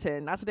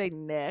 Satan, not today,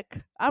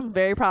 Nick." I'm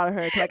very proud of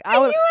her. Like I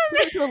would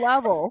she took a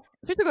level.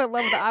 She took a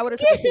level that I would have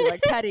taken too,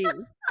 like petty. I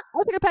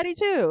would take a petty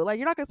too. Like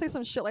you're not gonna say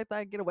some shit like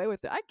that and get away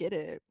with it. I get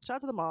it. Shout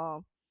out to the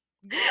mom.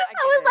 I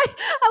was like, when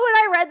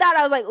I read that,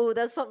 I was like, "Ooh,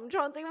 that's something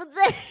Chauncey would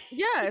say."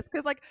 Yeah, it's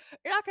because like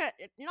you're not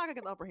gonna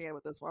get the upper hand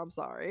with this one. I'm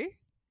sorry.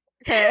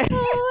 Okay.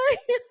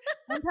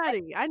 I'm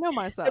petty. I know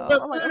myself. The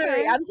buffoonery. I'm, like,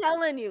 okay. I'm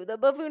telling you, the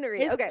buffoonery.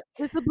 It's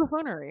the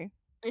buffoonery.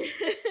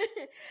 It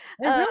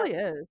really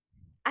is.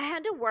 I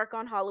had to work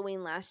on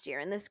Halloween last year,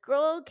 and this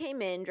girl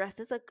came in dressed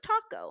as a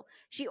taco.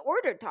 She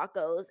ordered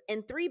tacos,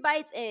 and 3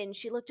 bites in,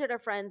 she looked at her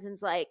friends and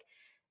was like,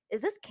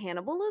 "Is this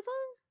cannibalism?"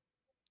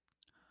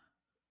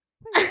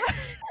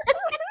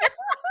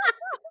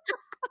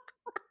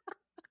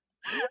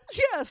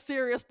 Yeah,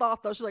 serious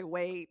thought though. She's like,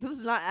 "Wait, this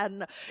is not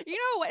adding up." You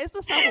know what? It's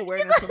the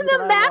self-awareness. Like,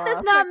 the math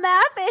is not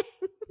mathing.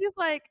 She's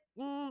like,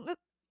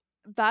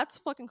 that's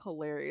fucking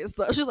hilarious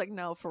though. She's like,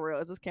 "No, for real,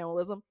 is this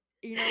cannibalism?"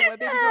 You know what,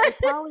 baby girl? It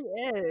probably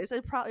is.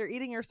 It probably, you're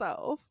eating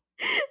yourself.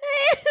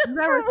 You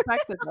gotta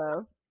respect it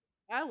though.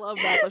 I love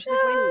that. But she's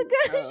like,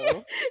 wait,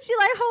 no. She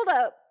like, hold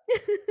up.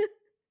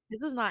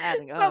 This is not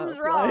adding up. Something's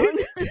wrong. Like,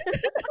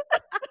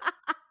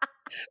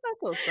 that's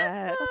so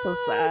sad. That's so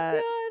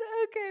sad. God.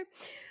 Okay.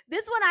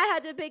 This one I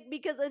had to pick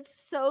because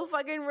it's so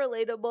fucking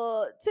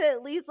relatable to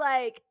at least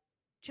like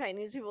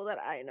Chinese people that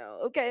I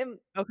know. Okay.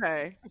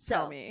 Okay.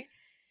 Tell me.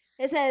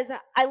 It says,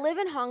 "I live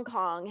in Hong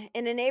Kong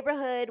in a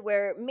neighborhood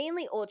where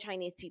mainly old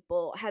Chinese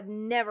people have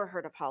never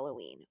heard of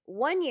Halloween.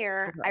 One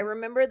year, I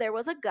remember there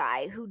was a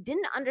guy who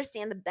didn't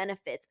understand the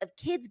benefits of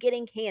kids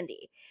getting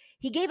candy.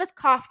 He gave us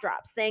cough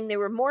drops saying they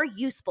were more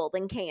useful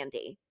than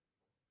candy."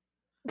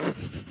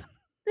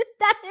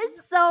 That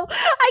is so,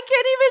 I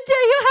can't even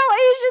tell you how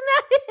Asian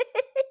that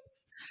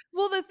is.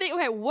 Well, the thing,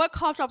 okay, what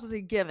cough drops is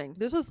he giving?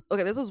 This is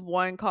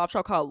one cough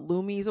drop called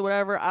Loomies or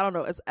whatever. I don't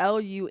know. It's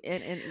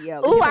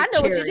LUNNEL. Oh, I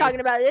know what you're talking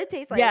about. It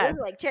tastes like, it's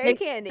like cherry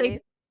candy.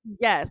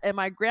 Yes, and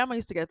my grandma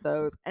used to get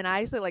those, and I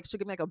used to like, she'd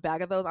give me like a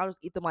bag of those. I'll just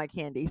eat them like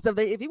candy. So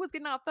if he was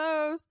getting out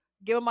those,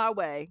 give them my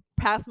way.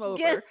 Pass them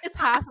over.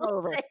 Pass them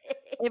over.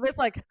 If it's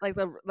like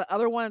the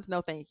other ones,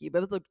 no thank you.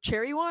 But the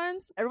cherry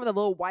ones, everyone with a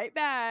little white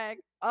bag.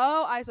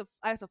 Oh, I used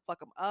to fuck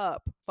them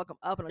up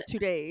in 2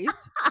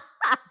 days.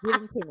 Give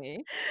them to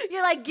me.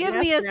 You're like, give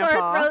me a sore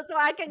throat so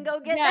I can go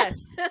get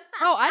them.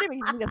 Oh, I didn't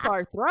even need a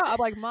sore throat. I'm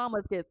like, "Mom,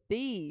 let's get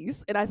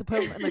these," and I had to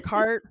put them in the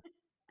cart.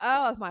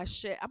 Oh, that's my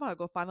shit. I'm gonna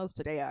go find those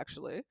today.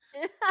 Actually,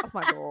 that's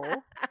my goal.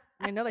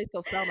 I know they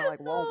still sell them at like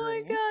Walgreens. Oh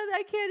my god,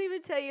 I can't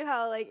even tell you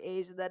how like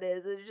Asian that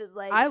is. It's just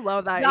like, I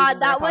love that.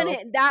 God, that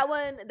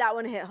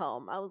one hit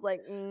home. I was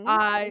like,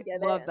 I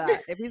love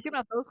that. If he's giving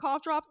out those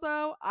cough drops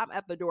though, I'm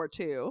at the door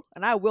too,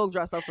 and I will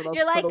dress up for those.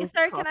 You're like, those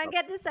 "Sir, can I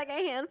get the second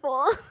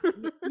handful?"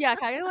 Yeah,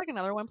 can I get like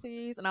another one,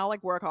 please? And I'll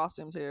like wear a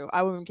costume too.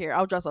 I wouldn't care.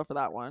 I'll dress up for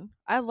that one.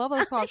 I love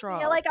those cough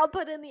drops. You're like, "I'll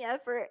put in the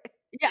effort."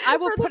 Yeah, I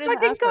will put in the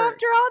effort. Cough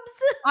drops.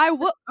 I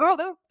will.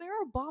 Oh,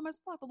 they're a bomb as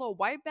fuck. The little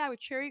white bag with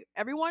cherry.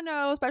 Everyone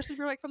knows, especially if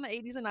you're like from the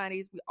 80s and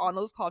 90s, on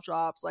those cough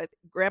drops. Like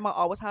grandma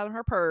always had in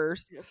her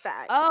purse.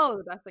 Fact. Oh,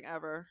 the best thing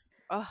ever.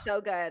 Ugh. So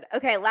good.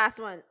 Okay,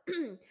 last one.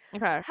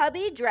 Okay.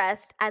 Hubby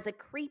dressed as a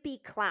creepy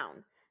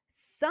clown.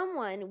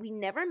 Someone we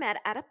never met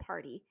at a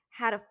party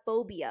had a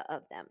phobia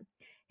of them.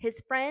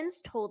 His friends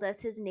told us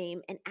his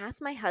name and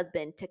asked my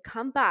husband to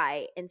come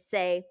by and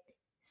say,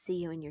 "See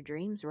you in your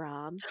dreams,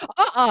 Rob."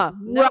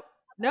 Nope.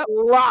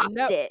 Lost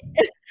it.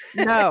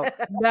 No.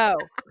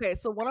 Okay,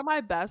 so one of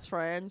my best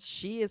friends,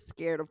 she is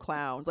scared of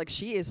clowns. Like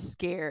she is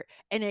scared,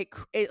 and it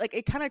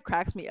kind of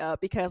cracks me up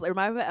because I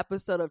remember the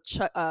episode of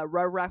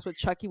Rugrats with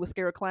Chucky was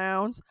scared of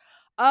clowns.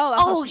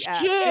 Oh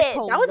shit!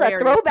 That was a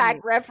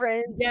throwback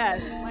reference.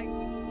 Yes. Like,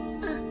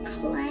 a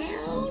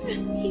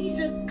clown? He's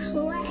a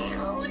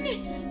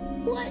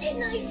clown? Why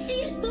didn't I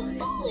see it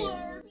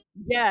before?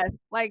 Yes,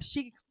 like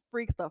she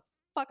freaks the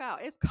fuck out.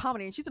 It's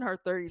comedy. And she's in her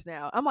 30s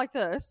now. I'm like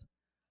this.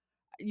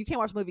 You can't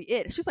watch the movie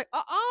It. She's like,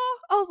 I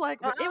was like,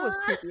 it was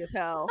creepy as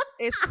hell.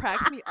 It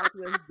cracks me up to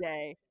this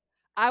day.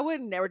 I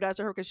would never do that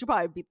to her because she'll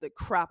probably beat the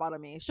crap out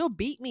of me. She'll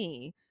beat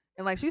me.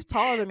 And like, she's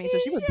taller than me, so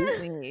she would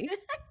beat me.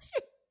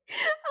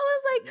 I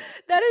was like,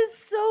 that is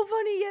so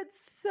funny yet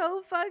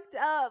so fucked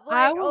up. Like,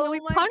 I will really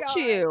punch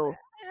you.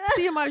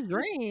 See, in my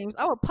dreams,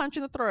 I would punch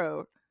you in the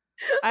throat.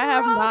 I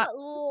have not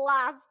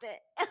lost it.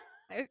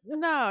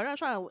 No, I'm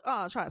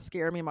not trying to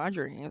scare me in my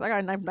dreams. I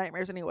got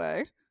nightmares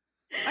anyway.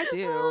 I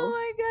do. Oh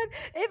my god.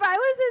 If I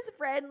was his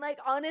friend, like,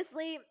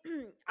 honestly,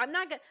 I'm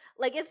not gonna,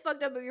 like, it's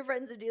fucked up of your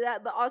friends to do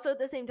that, but also at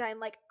the same time,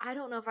 like, I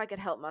don't know if I could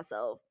help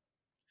myself.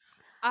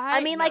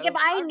 I mean, like, if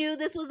I knew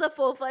this was a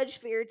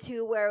full-fledged fear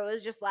too, where it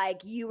was just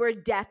like you were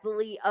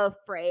deathly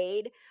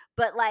afraid,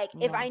 but like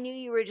if I knew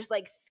you were just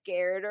like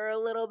scared or a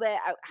little bit,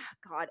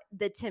 God,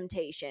 the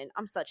temptation.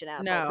 I'm such an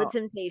asshole. The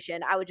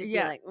temptation. I would just be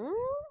like,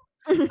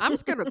 I'm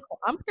scared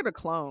of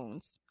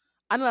clones.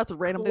 I know that's a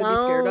random thing to be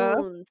scared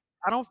of.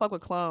 I don't fuck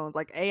with clones,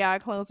 like AI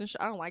clones and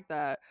shit. I don't like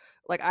that.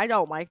 Like, I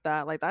don't like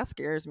that. Like, that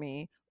scares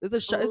me. There's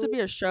a show. This would be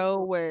a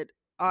show with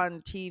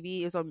on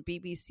TV. It was on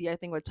BBC, I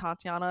think, with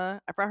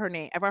Tatiana. I forgot her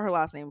name. I forgot her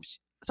last name.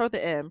 Start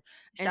with the M.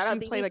 And shout out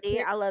BBC.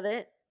 Like, I love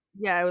it.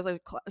 Yeah, it was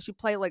like she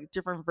played like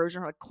different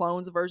versions, like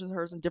clones versions of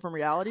hers in different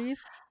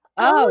realities.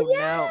 Oh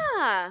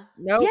yeah,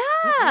 no,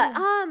 yeah.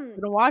 Gonna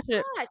watch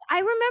it. Gosh, I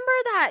remember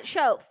that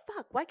show.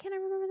 Fuck, why can't I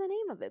remember the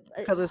name of it?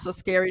 Because it's a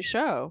scary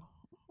show.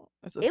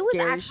 It was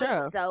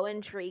actually so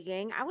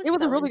intriguing. It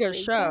was a really good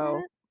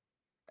show.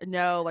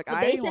 No, like,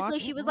 I basically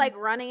she was like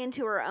running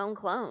into her own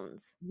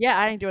clones. Yeah,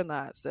 I ain't doing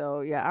that.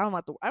 So yeah, I don't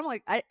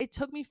like it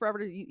took me forever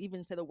to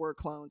even say the word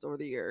clones over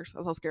the years.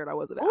 That's how scared I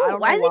was of it. Ooh, I don't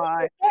know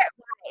why.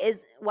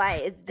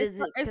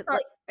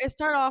 It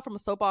started off from a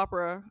soap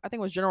opera. I think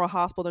it was General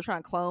Hospital. They're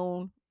trying to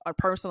clone a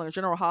person in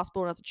General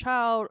Hospital, and as a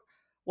child,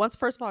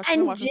 first of all, I should have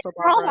been watching soap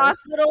operas. General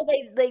Hospital,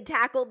 they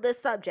tackled this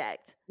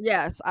subject.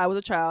 Yes, I was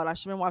a child. I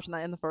should have been watching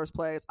that in the first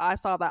place. I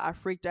saw that. I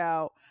freaked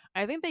out.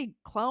 I think they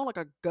cloned like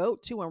a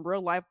goat too in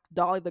real life.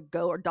 Dolly the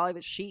goat or Dolly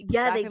the sheep.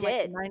 Yeah, they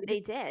did.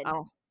 They did.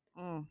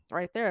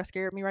 Right there, it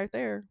scared me right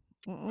there.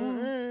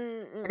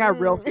 I got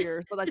real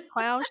fears, but like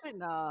clown shit,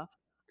 nah.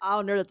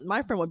 I'll know that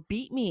my friend would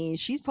beat me.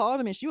 She's taller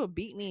than me. She would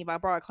beat me if I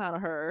brought a clown to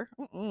her.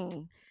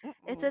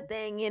 It's a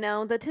thing,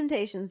 the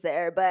temptation's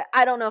there, but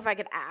I don't know if I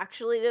could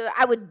actually do it.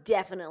 I would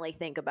definitely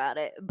think about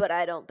it, but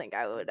I don't think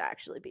I would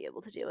actually be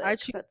able to do it.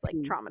 That's like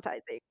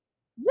traumatizing.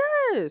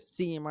 Yes,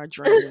 see you in my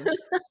dreams.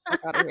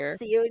 Out of here.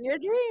 See you in your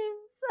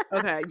dreams.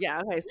 Okay,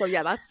 yeah, okay. So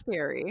yeah, that's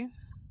scary.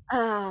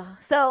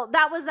 So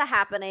that was the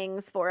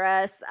happenings for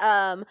us.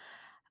 I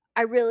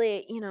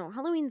really,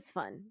 Halloween's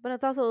fun, but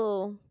it's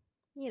also,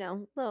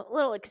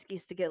 little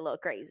excuse to get a little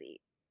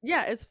crazy.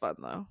 Yeah, it's fun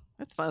though.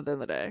 It's fun at the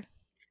end of the day.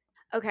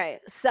 Okay,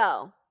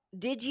 so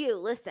did you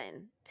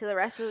listen to the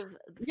rest of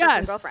the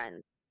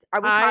Girlfriends?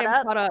 Are we caught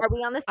up? Are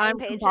we on the same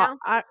page now?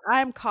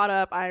 I'm caught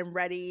up. I'm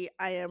ready.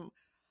 I am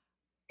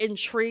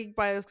intrigued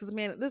by this because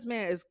this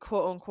man is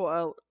quote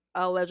unquote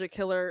a alleged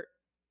killer.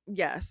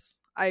 Yes,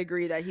 I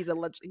agree that he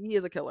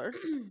is a killer.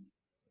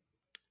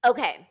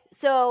 Okay,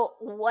 so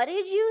what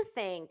did you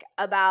think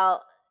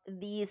about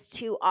these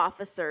two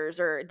officers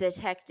or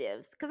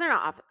detectives? Because they're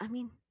not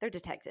they're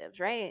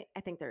detectives, right?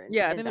 I think they're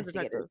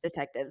investigators,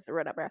 detectives or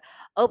whatever.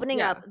 Opening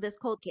up this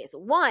cold case.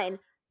 One,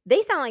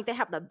 they sound like they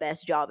have the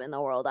best job in the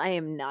world. I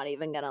am not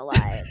even gonna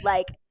lie.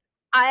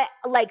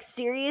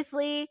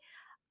 Seriously,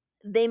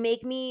 they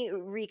make me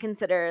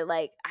reconsider.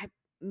 Like, I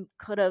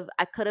could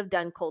have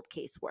done cold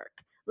case work.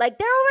 Like,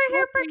 they're over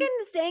here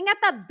freaking staying at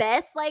the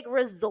best like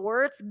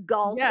resorts,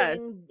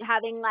 golfing,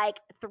 having like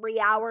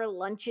 3-hour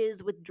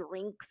lunches with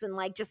drinks and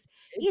like just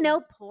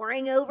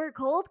poring over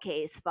cold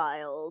case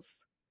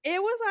files. It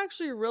was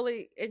actually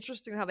really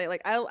interesting how they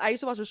I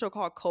used to watch a show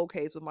called Cold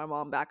Case with my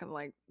mom back in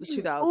like the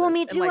 2000s. Oh,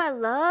 me too. I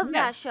love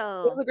that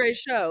show. It was a great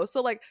show.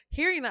 So like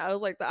hearing that, I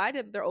was like, the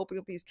idea that they're opening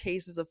up these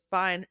cases to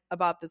find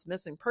about this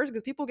missing person,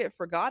 because people get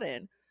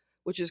forgotten,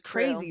 which is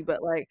crazy. True.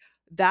 But like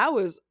that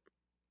was,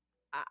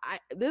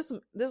 this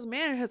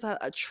man has had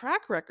a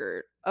track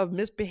record of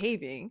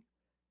misbehaving,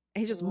 and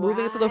he's just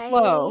moving it through the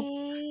flow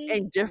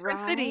in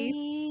different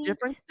cities,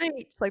 different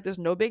states. Like, there's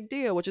no big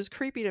deal, which is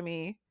creepy to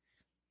me.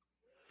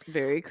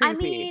 Very creepy. I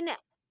mean,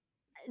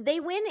 they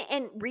went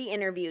and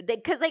re-interviewed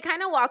because they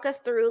kind of walk us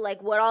through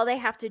like what all they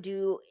have to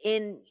do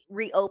in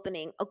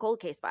reopening a cold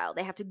case file.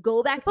 They have to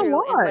go back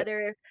through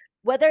and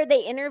whether they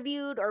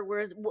interviewed or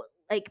was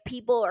like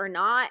people or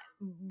not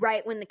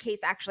right when the case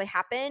actually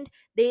happened,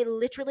 they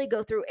literally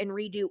go through and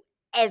redo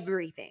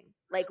everything.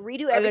 Like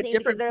redo everything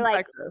because they're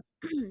like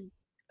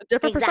a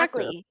different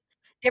perspective.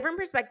 Different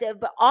perspective,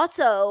 but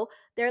also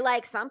they're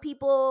like, some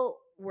people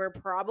were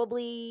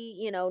probably,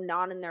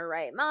 not in their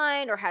right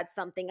mind or had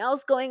something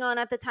else going on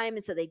at the time,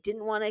 and so they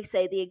didn't want to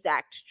say the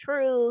exact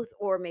truth,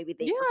 or maybe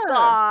they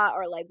forgot,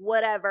 or like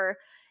whatever.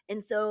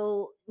 And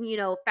so,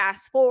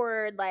 fast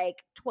forward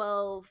like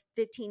 12,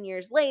 15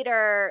 years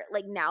later,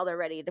 like now they're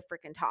ready to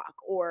freaking talk,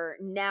 or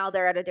now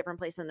they're at a different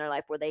place in their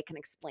life where they can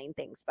explain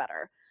things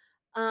better.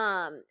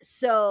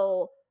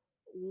 So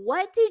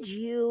what did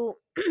you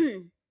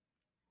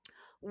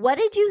what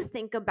did you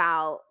think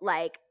about,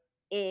 like,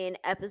 in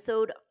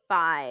episode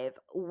 5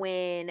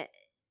 when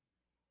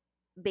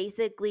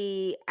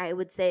basically I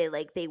would say,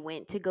 like, they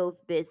went to go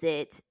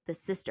visit the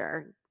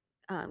sister,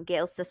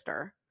 Gail's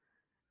sister,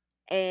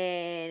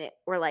 and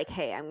we're like,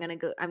 "Hey, I'm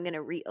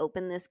gonna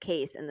reopen this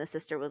case," and the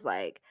sister was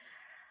like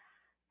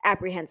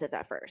apprehensive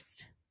at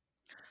first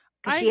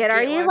because I she had get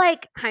already why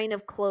like kind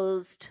of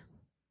closed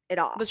it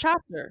the off.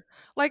 chapter.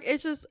 Like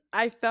it's just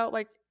I felt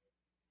like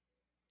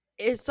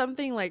it's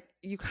something like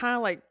you kind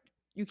of like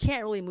you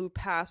can't really move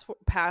past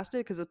it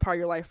because it's part of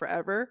your life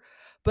forever.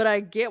 But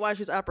I get why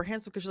she's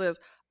apprehensive because she says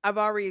I've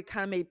already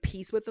kind of made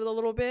peace with it a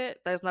little bit.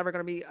 That's never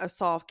going to be a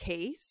solved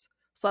case,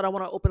 so I don't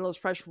want to open those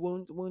fresh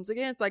wounds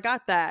again. So I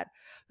got that.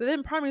 But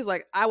then part of me is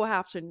like I will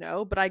have to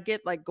know. But I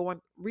get like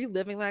going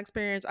reliving that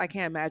experience. I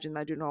can't imagine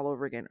that doing it all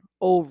over again,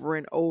 over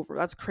and over.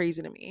 That's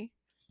crazy to me.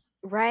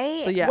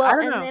 So Right? yeah, I Well,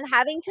 don't and know. then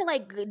having to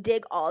like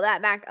dig all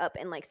that back up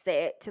and like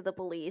say it to the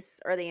police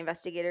or the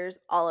investigators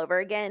all over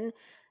again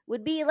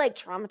would be like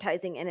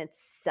traumatizing in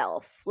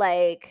itself.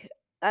 Like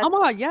Oh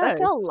my god, that's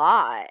a yes.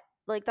 lot.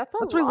 Like that's a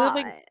That's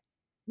reliving lot.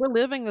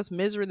 reliving this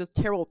misery, this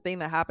terrible thing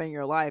that happened in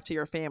your life to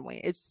your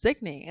family. It's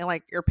sickening. And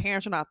like your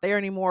parents are not there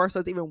anymore. So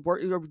it's even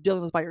worse. You're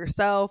dealing with this by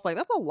yourself. Like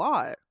that's a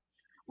lot.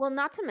 Well,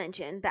 not to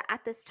mention that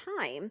at this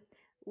time,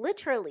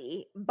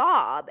 literally,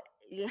 Bob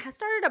has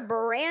started a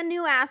brand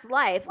new ass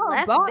life, Oh,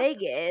 left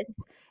Vegas,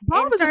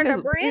 Bob and is in started a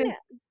his brand new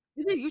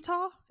is it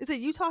Utah? Is it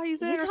Utah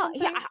he's in or Utah.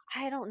 Yeah, something?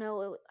 I don't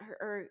know,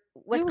 or It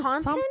was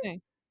Wisconsin.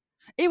 something.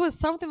 It was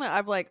something that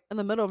I've like in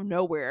the middle of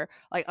nowhere,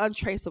 like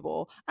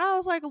untraceable. I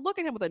was like, look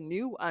at him with a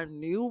new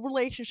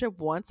relationship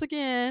once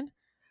again.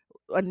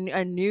 A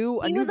He new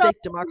was al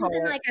victim, I he was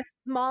in, call it. like, a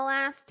small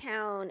ass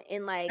town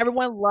in, like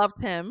Everyone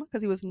loved him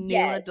because he was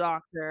new and a yes.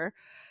 doctor.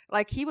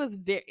 Like he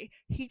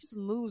just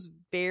moves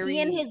He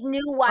and very his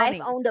new wife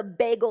funny. owned a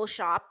bagel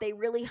shop. They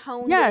really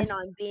honed in Yes,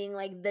 on being,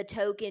 like, the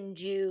token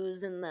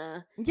Jews in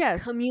the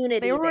yes. They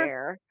community were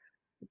there.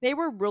 they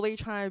were really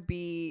trying to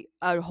be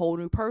a whole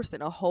new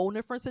person, a whole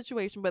different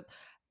situation. But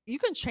you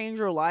can change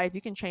your life,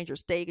 you can change your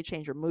state, you can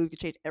change your mood, you can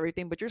change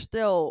everything, but you're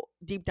still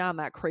deep down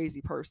that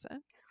crazy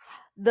person.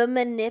 The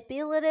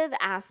manipulative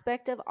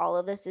aspect of all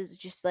of this is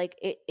just, like,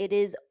 it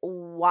is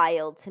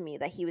wild to me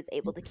that he was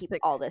able to It's keep sick.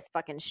 all this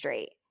fucking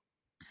straight.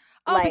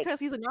 Oh, Like, because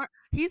he's not.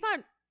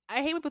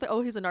 I hate when people think,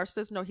 oh, he's a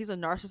narcissist. No, he's a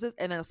narcissist,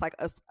 and then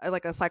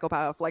like a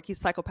psychopath. Like he's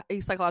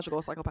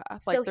psychological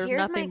psychopath. so Like there's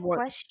here's my nothing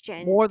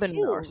question more than a too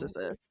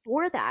narcissist.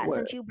 for that, What?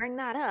 since you bring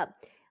that up.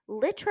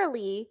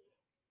 Literally,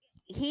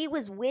 he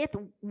was with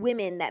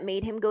women that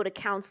made him go to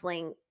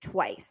counseling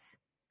twice.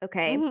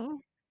 Okay. Hmm.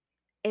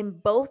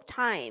 And both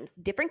times,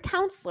 different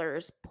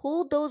counselors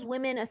pulled those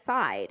women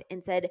aside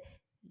and said,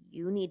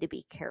 you need to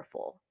be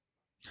careful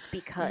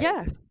because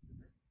Yes.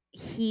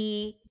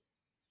 he,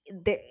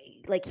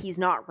 like, he's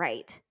not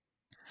right.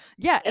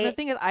 Yeah, and the It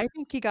thing is, I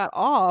think he got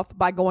off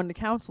by going to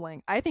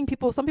counseling. I think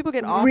some people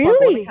get off by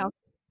going to really, counseling.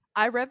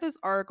 I read this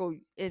article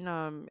in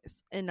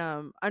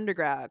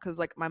undergrad because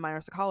like my minor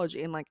in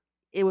psychology, and like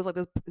it was like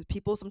this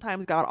people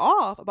sometimes got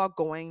off about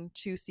going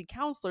to see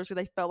counselors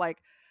because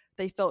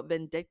they felt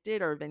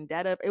vindicted or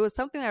vendetta. It was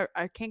something that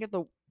I can't get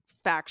the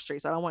facts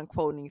straight, so I don't want to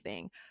quote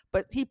anything.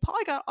 But he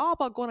probably got off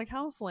about going to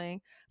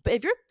counseling. But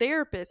if your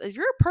therapist, if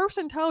your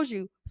person tells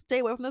you stay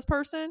away from this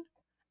person,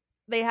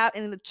 they have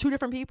and the two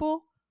different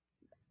people,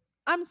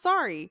 I'm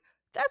sorry.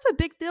 That's a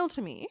big deal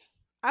to me.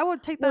 I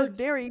would take well, that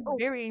very, oh,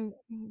 very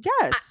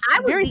I, yes, I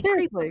would very be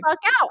creeped the seriously. fuck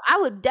out. I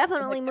would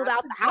I'm like, definitely move got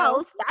out to the go.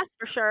 house. That's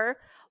for sure.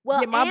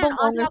 Well, Get my and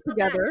on belongings top of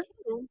that, together.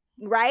 too,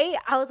 right?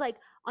 I was like,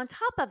 on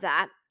top of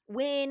that,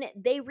 when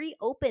they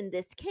reopened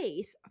this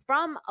case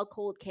from a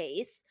cold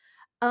case,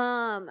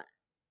 um,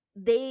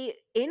 they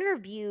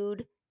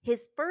interviewed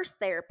his first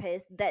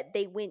therapist that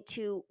they went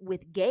to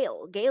with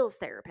Gail's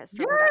therapist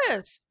or whatever.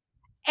 Yes.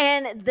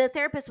 And the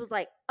therapist was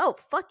like, "Oh,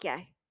 fuck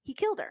yeah. He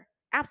killed her.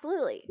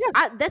 Absolutely.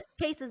 Yes. This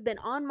case has been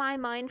on my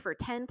mind for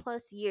 10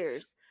 plus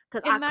years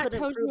because I And that couldn't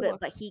tells prove you it,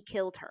 but he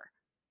killed her."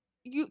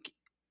 you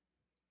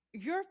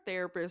your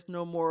therapist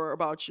know more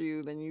about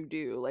you than you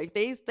do. Like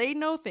they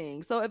know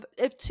things. So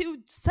if two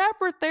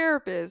separate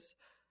therapists,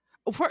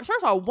 first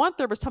of all, one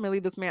therapist tell me to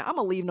leave this man, I'm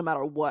gonna leave no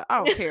matter what. I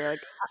don't care.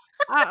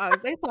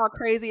 Like they saw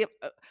crazy.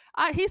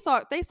 They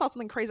saw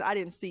something crazy I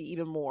didn't see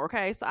even more.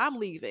 Okay, so I'm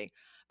leaving.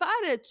 But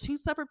I did two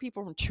separate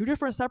people from two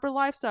different separate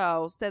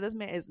lifestyles said this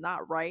man is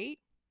not right.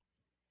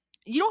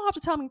 You don't have to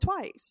tell me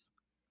twice.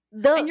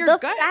 And The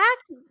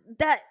fact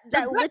that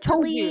your gut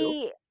told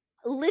you.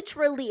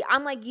 literally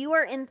I'm like, you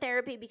are in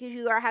therapy because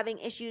you are having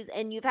issues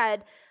and you've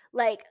had,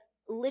 like,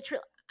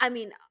 literally, I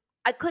mean,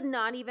 I could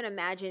not even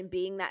imagine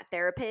being that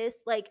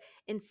therapist, like,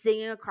 and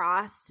sitting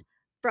across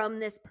from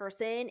this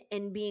person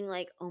and being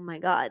like, "Oh my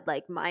god,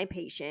 like, my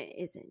patient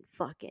is in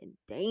fucking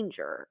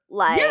danger."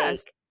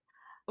 Yes. Like,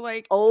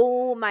 Like,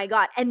 oh my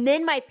God. And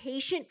then my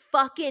patient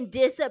fucking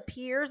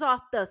disappears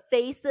off the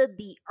face of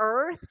the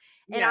earth.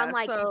 And I'm yeah.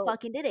 like, he So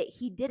fucking did it.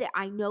 He did it.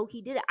 I know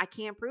he did it. I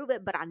can't prove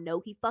it, but I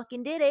know he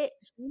fucking did it.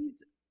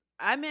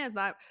 I mean,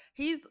 not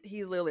he's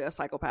literally a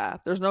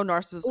psychopath. There's no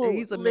narcissist. Ooh,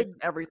 He's a mix of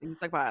everything. He's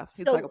psychopath.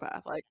 He's a So,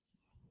 psychopath. Like,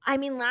 I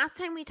mean, last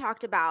time we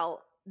talked about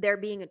there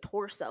being a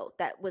torso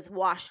that was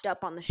washed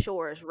up on the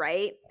shores,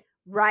 right?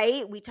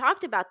 Right? We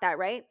talked about that,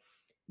 right?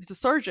 he's a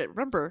surgeon.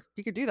 Remember,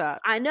 he could do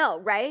that. I know,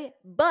 right?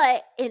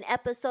 But in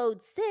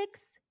episode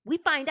 6, we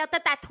find out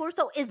that that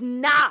torso is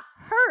not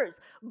hers.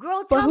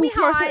 Girl, tell me whose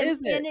how torso I'm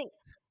is it? standing.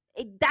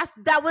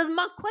 That was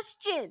my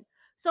question.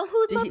 So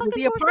whose Was motherfucking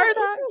he a torso part is of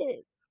that?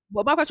 it?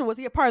 Well, my question was,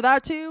 he a part of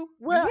that too?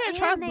 Well, you can't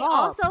trust and they Bob.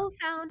 also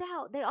found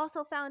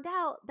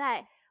out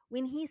that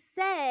when he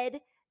said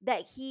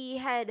that he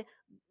had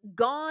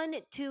gone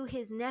to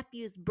his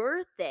nephew's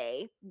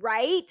birthday,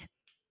 right?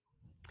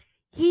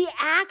 He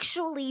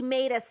actually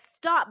made a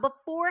stop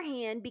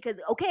beforehand because,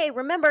 okay,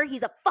 remember,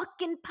 he's a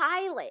fucking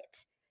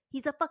pilot.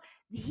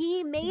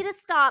 He made a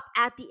stop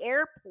at the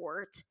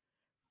airport,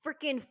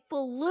 freaking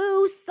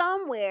flew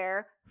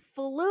somewhere,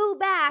 flew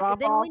back, Drop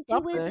then off went to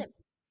his something.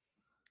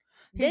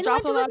 He then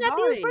dropped went to off his that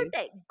nephew's body.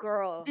 birthday.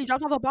 Girl. He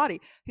dropped off the body.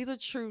 He's a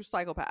true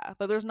psychopath.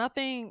 So there's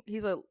nothing.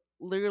 He's a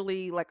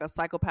literally like a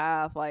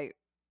psychopath. Like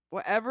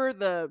whatever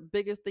the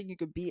biggest thing you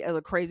could be as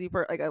a crazy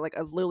person, like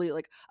a literally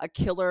like a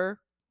killer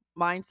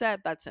mindset.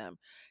 That's him.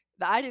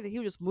 The idea that he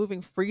was just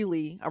moving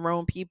freely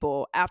around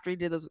people after he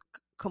did this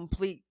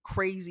complete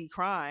crazy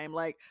crime.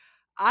 Like,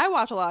 I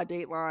watch a lot of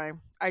Dateline.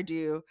 I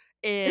do,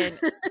 and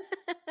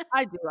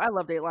I do. I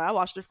love Dateline. I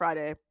watched it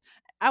Friday.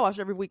 I watch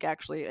it every week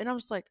actually, and I'm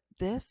just like,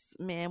 this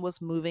man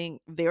was moving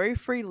very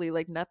freely,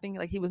 like nothing,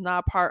 like he was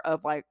not a part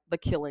of like the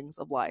killings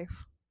of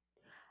life.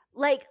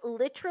 Like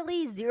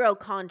literally zero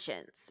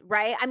conscience,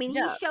 right? I mean, he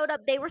Yeah, showed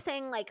up. They were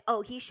saying like,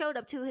 oh, he showed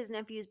up to his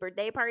nephew's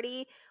birthday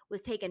party,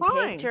 was taking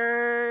fine.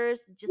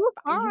 pictures. Just You're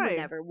you would fine.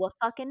 never would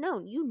fucking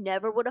known. You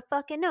never would have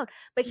fucking known.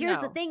 But here's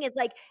the No. thing: is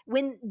like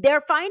when they're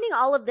finding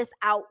all of this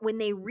out when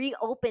they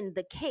reopened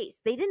the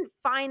case, they didn't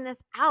find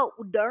this out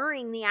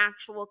during the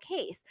actual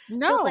case.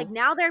 No. So it's like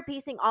now they're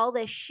piecing all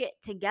this shit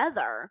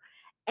together,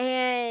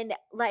 and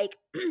like,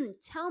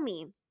 tell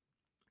me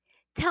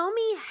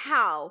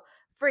how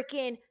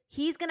freaking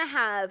he's gonna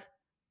have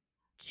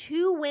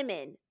 2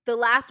 women. The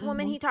last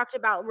woman Mhm. he talked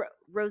about,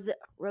 Rosetta,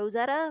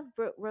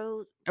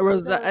 Rose,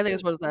 I think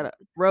it's Rosetta.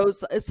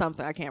 Rose is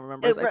something I can't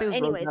remember. I think it's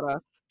anyways,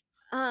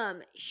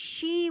 Rosetta.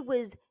 she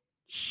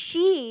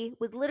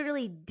was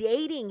literally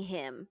dating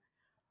him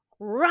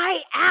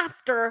right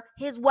after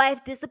his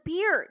wife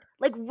disappeared.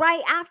 Like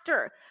right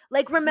after.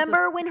 Like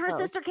remember when her sicko.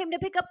 sister came to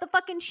pick up the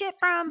fucking shit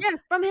from Yes,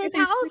 his he's a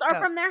house or sicko.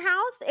 from their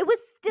house? It was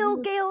still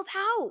Yes. Gail's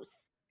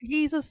house.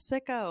 He's a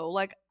sicko.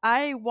 Like,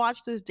 I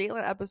watched this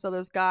Dateline episode.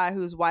 This guy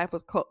whose wife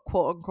was quote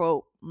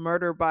unquote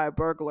murdered by a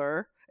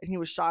burglar, and he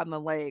was shot in the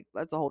leg.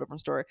 That's a whole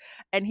different story.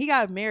 And he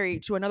got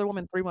married to another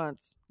woman 3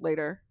 months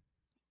later.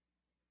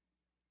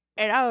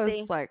 And I was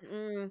See? like,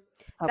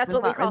 That's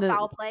what we call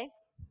foul play.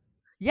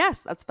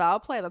 Yes, that's foul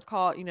play. That's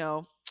called,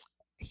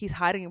 he's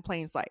hiding in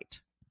plain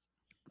sight.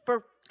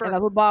 For And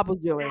that's what Bob was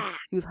doing. facts.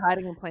 He was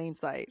hiding in plain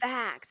sight.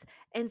 Facts.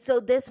 And so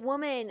this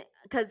woman,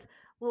 because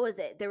what was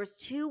it? There was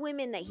 2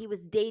 women that he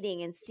was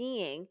dating and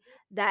seeing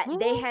that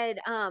they had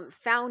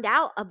found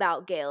out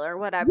about Gail or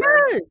whatever.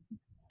 Yes.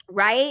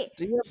 Right?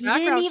 Do your He didn't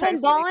background even checks,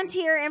 ladies.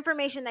 volunteer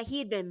information that he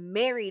had been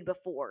married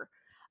before.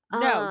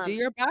 No, do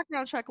your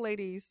background check,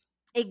 ladies.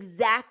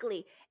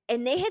 Exactly.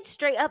 And they had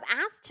straight up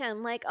asked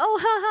him, like, oh,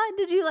 haha,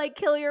 did you like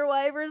kill your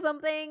wife or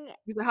something?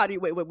 He's like, how do you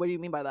wait? What do you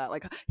mean by that?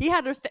 Like, he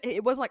had to.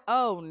 It was like,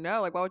 oh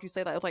no, like, why would you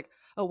say that? It's like,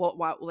 oh, well,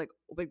 why? Like,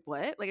 wait,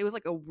 what? Like, it was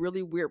like a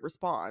really weird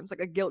response,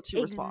 like a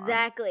guilty response.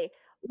 Exactly.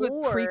 It was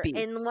Or creepy.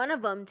 in one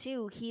of them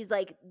too, he's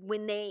like,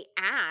 when they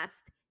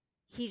asked,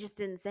 he just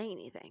didn't say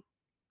anything.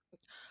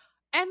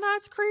 And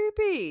that's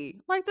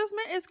creepy. Like, this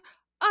man is.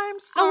 I'm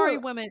sorry, Oh.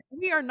 women.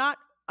 We are not.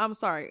 I'm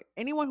sorry.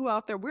 Anyone who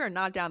out there, we are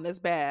not down this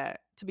bad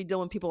to be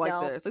dealing with people like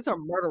No. this. These are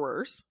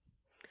murderers.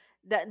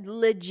 That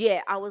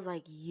legit, I was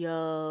like,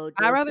 yo,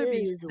 this I'd rather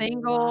be is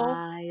single.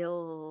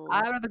 wild.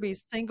 I'd rather be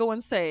single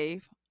and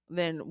safe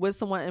than with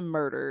someone and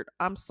murdered.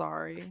 I'm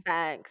sorry.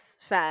 Facts.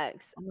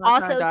 I'm not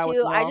trying to Also, die with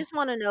too, I y'all. just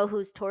want to know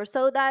whose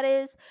torso that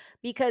is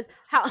because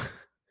how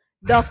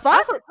the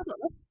fuck?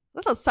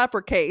 That's a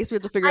separate case. We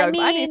have to figure I out. I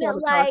need mean, to know the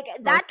like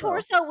that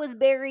torso. torso was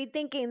buried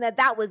thinking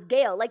that was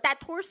Gail. Like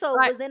that torso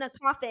Right. was in a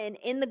coffin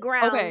in the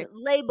ground, Okay.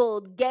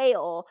 labeled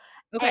Gail,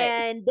 Okay.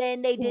 and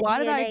then they did Why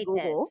did I DNA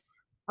Google? tests.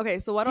 Okay,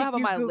 so what do I Did have on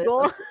you my Google?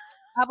 list?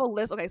 I have a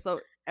list. Okay,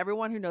 so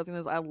everyone who knows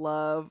this, I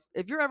love.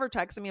 If you're ever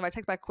texting me, if I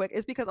text back quick,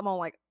 it's because I'm on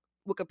like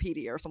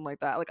Wikipedia or something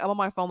like that. Like, I'm on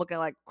my phone looking at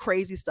like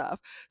crazy stuff.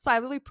 So I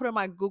literally put in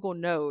my Google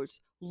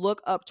Notes,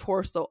 look up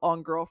torso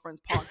on Girlfriends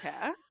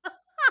podcast.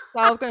 So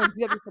I was gonna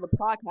do it for the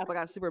podcast, but I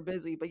got super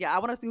busy. But yeah, I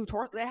want to see who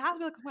torso. It has to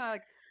be like kind of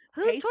like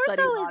Whose case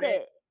study torso is about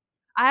it?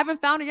 I haven't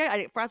found it yet.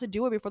 I forgot to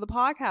do it before the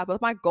podcast, but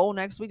it's my goal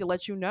next week to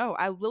let you know.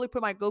 I literally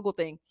put my Google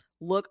thing,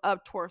 look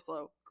up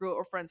torso,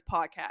 Girlfriends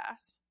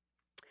podcast.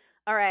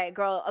 All right,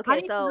 girl. I Okay,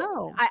 need to so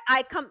know.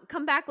 I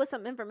come back with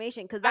some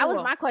information because I that was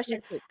will. my question.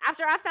 Next week.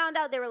 After I found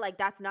out, they were like,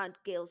 "That's not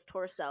Gail's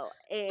torso,"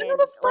 Then who the and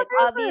fuck like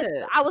obvious, is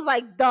it? I was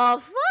like,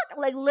 "The fuck!"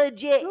 Like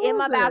legit in Who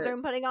my is it?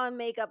 bathroom putting on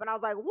makeup, and I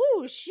was like,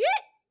 "Woo, shit!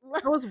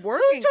 I was Whose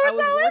working. I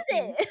was torso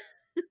working. is it?"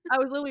 I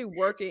was literally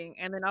working,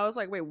 and then I was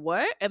like, "Wait,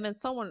 what?" And then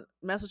someone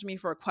messaged me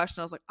for a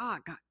question. I was like, "Ah,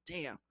 god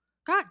damn,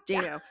 god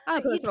damn!" I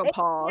had to You put it on take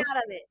me pause. out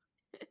of it.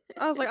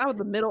 I was like, I was in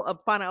the middle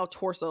of finding out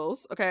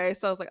torsos. Okay,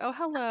 so I was like, "Oh,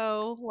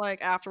 hello."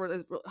 Like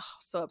afterwards,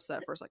 so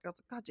upset for a second. I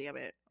was like, "God damn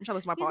it!" I'm trying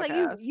to listen to He's my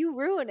like, podcast. You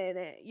ruining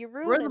it. You're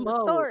We're in the ruining the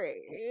mode.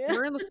 story."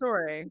 We're in the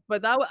story,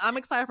 but I'm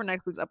excited for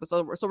next week's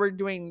episode. So we're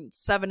doing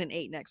 7 and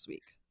 8 next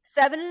week.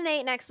 7 and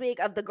 8 next week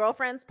of the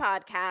Girlfriends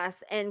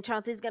podcast, and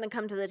Chauncey's going to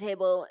come to the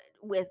table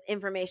with The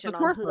information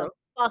on who the torso.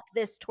 fuck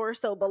this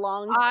torso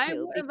belongs I to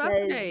will because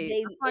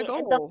investigate. That's my the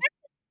goal. fact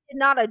did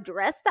not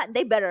address that.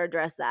 They better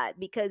address that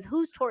because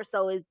whose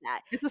torso is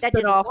that? It's a That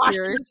just spinoff washing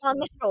series. up on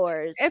the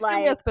shores, It's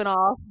gonna be a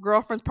spinoff.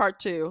 Girlfriends Part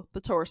 2,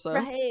 the torso.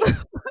 right?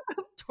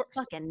 Torso.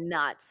 Fucking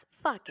nuts.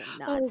 Fucking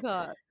Oh nuts.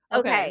 god.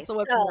 Okay, so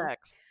what's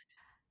next?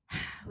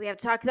 we have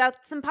to talk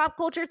about some pop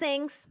culture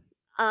things.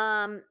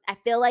 I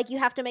feel like you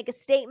have to make a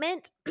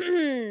statement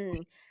because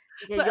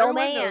So your everyone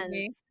knows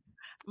me. man's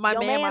My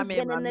your man, my man's man,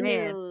 been my in the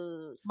man.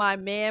 news. My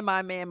man,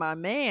 my man, my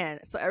man.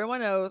 So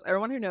everyone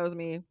who knows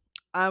me,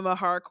 I'm a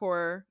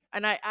hardcore,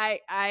 and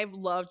I've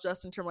loved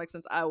Justin Timberlake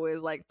since I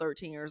was like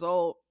 13 years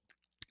old.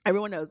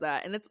 Everyone knows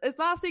that, and it's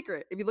not a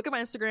secret. If you look at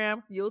my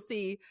Instagram, you'll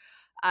see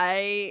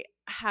I've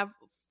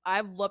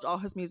loved all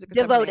his music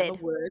except Man in Devoted.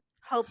 the Woods.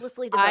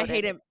 Hopelessly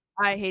devoted.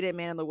 I hated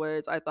Man in the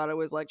Woods. I thought it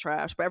was like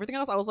trash, but everything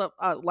else I was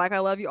like I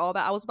Love You, all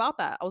that. I was about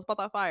that. I was about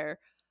that fire.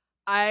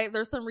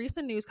 There's some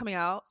recent news coming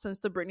out since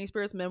the Britney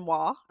Spears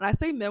memoir, and I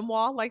say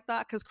memoir like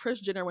that because Kris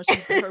Jenner, when she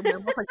did her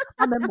memoir, like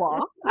a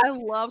memoir.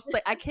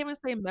 I can't even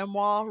say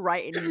memoir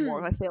right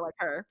anymore. I say it like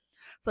her.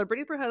 So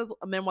Britney Spears has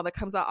a memoir that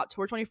comes out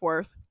October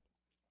 24th,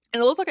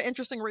 and it looks like an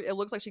interesting read. It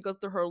looks like she goes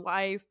through her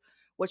life,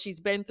 what she's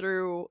been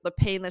through, the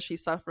pain that she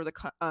suffered, the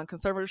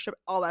conservatorship,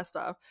 all that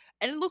stuff,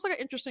 and it looks like an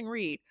interesting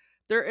read.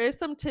 There is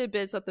some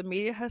tidbits that the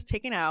media has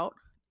taken out,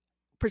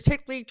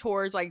 particularly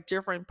towards like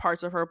different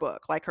parts of her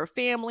book, like her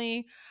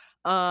family,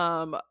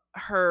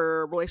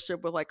 her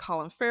relationship with like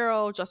Colin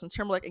Farrell, Justin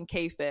Timberlake, and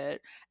K-Fed.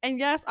 And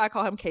yes, I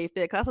call him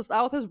K-Fed because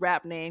that was his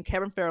rap name,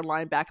 Kevin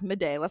Federline, back in the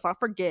day. Let's not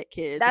forget,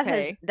 kids. That's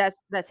okay,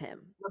 that's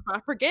him. let's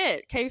not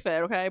forget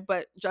K-Fed. Okay,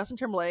 but Justin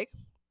Timberlake.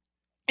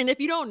 And if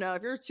you don't know,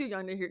 if you're too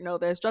young to know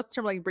this, Justin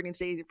Timberlake and Britney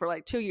dated for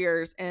like 2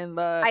 years in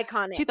the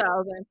Iconic.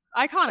 2000s.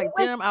 Iconic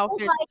denim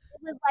outfit. It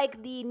was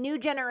like the new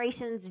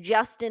generation's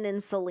Justin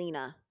and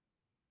Selena.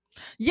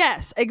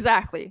 Yes,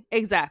 exactly.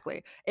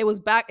 It was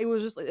back. It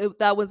was just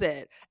that was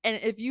it. And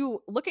if you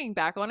looking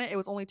back on it, it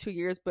was only 2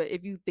 years. But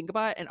if you think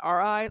about it, in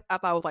our eyes, I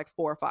thought it was like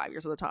 4 or 5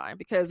 years at the time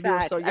because we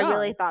were so young. I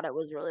really thought it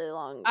was really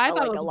long. I thought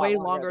like it was way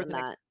longer than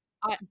that.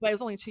 But it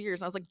was only 2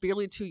 years, and I was like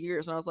barely 2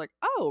 years, and I was like,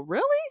 oh,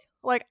 really?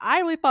 Like I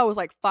really thought it was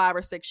like 5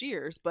 or 6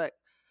 years. But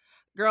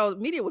girl,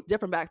 media was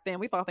different back then.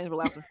 We thought things were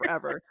lasting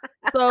forever.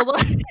 So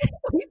like,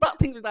 we thought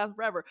things were lasting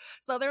forever.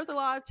 So there's a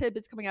lot of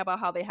tidbits coming out about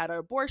how they had an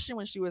abortion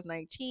when she was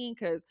 19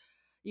 because,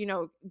 you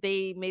know,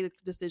 they made the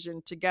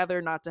decision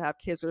together not to have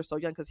kids because they're so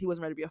young because he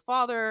wasn't ready to be a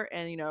father.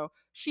 And, you know,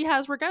 she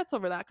has regrets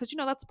over that because, you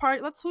know, that's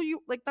part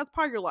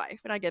of your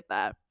life. And I get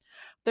that.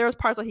 There was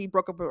parts that he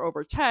broke up with her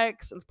over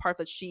text. There's parts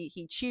that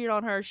he cheated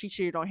on her. She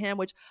cheated on him,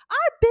 which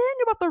I've been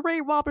about the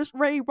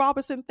Ray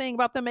Robinson thing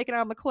about them making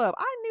out in the club.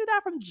 I knew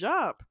that from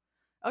jump.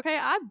 Okay,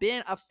 I've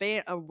been a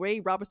fan of Ray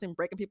Robinson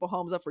breaking people's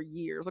homes up for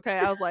years. Okay,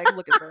 I was like,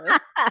 look at this.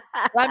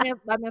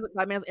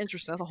 that man's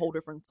interesting. That's a whole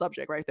different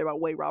subject right there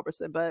about Wade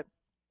Robinson. But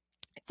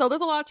so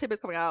there's a lot of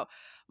tidbits coming out.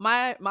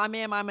 My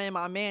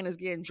man is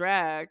getting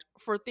dragged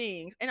for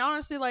things, and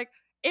honestly, like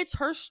it's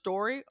her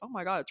story. Oh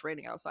my god, it's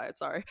raining outside.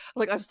 Sorry,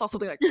 like I just saw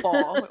something like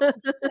fall.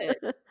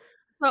 Like,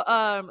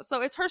 oh,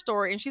 so it's her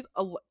story, and she's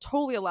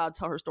totally allowed to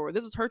tell her story.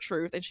 This is her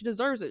truth, and she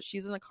deserves it.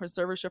 She's in a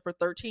conservatorship for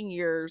 13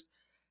 years.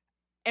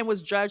 And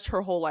was judged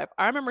her whole life.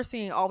 I remember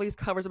seeing all these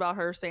covers about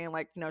her saying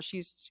like, you know,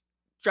 she's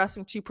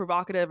dressing too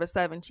provocative at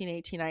 17,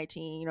 18,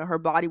 19. You know, her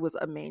body was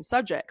a main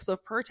subject. So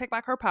for her to take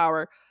back her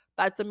power,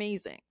 that's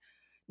amazing.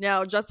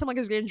 Now, Justin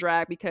Timberlake is getting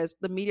dragged because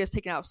the media is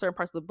taking out certain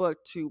parts of the book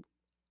to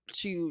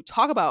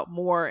talk about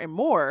more and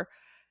more.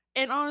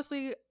 And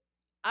honestly,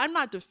 I'm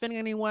not defending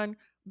anyone,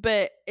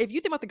 but if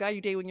you think about the guy you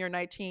date when you're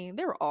 19,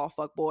 they were all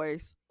fuck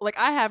boys. Like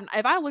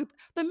if I look,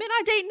 the men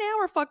I date now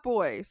are fuck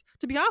boys.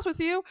 To be honest with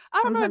you,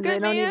 I don't know a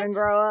good man. They don't even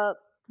grow up.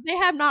 They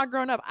have not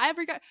grown up.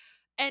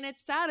 And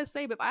it's sad to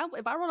say, but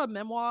if I wrote a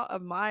memoir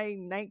of my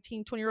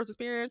 19, 20 years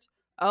experience,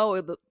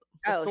 the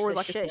story's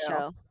like a shit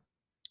show.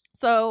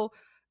 So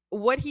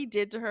what he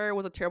did to her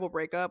was a terrible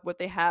breakup. What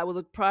they had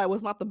probably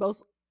was not the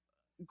most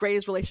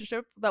greatest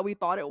relationship that we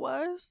thought it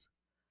was.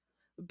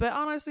 But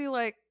honestly,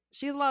 like,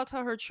 she's allowed to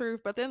tell her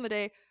truth, but at the end of the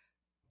day,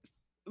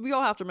 we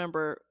all have to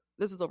remember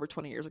this is over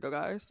 20 years ago,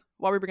 guys.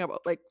 Why we bring up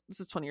like this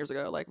is 20 years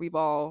ago. Like we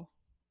all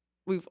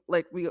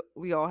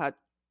had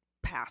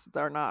pasts that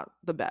are not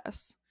the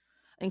best,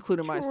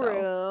 including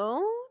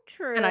myself.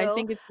 And I True.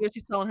 think it's good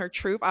she's telling her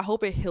truth. I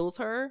hope it heals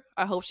her.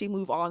 I hope she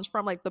move on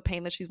from like the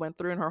pain that she's went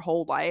through in her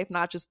whole life,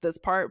 not just this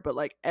part, but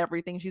like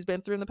everything she's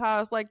been through in the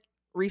past like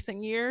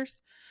recent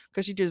years,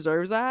 because she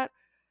deserves that.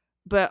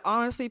 But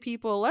honestly,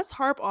 people, let's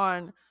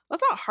not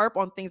harp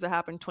on things that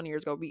happened 20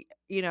 years ago.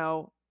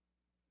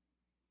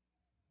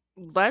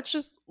 Let's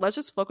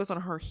just focus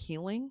on her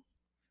healing.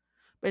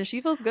 And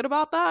she feels good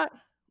about that.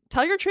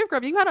 Tell your truth,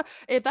 girl. You gotta.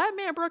 If that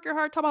man broke your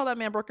heart, talk about that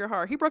man broke your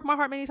heart. He broke my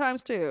heart many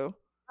times too.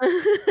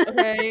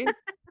 Okay,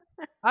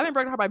 I've been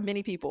broken heart by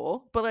many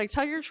people, but like,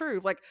 tell your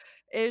truth. Like,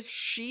 if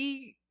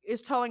she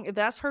is telling, if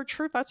that's her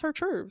truth, that's her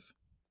truth.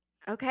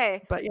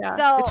 Okay. But yeah,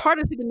 it's So hard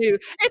to see the news.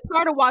 It's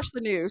hard to watch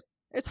the news.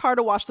 It's hard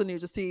to watch the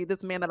news to see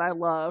this man that I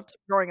loved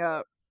growing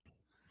up.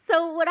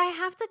 So what I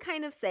have to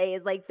kind of say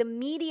is like the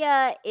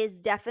media is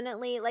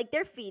definitely like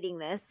they're feeding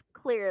this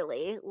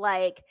clearly.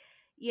 Like,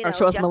 Or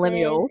show us Justin,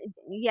 millennials.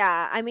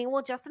 yeah, I mean,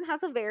 well, Justin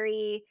has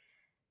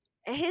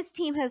his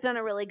team has done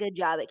a really good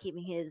job at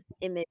keeping his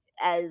image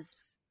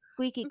as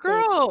squeaky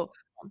clean.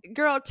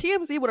 Girl,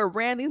 TMZ would have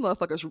ran these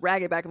motherfuckers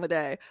ragged back in the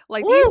day.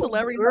 Like these Ooh,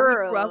 celebrities that we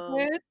grew up girl.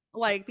 with,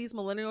 like these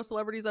millennial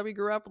celebrities that we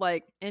grew up,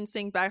 like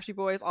NSYNC, Backstreet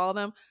Boys, all of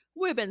them,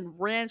 would have been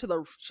ran to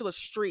the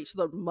streets, to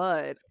the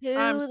mud.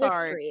 I'm To the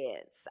sorry.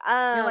 streets.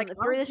 And like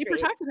Through the they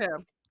streets. protected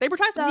him. They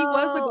protected him. He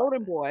was the So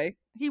golden boy.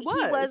 He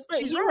was.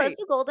 She's he was right.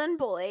 the golden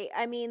boy.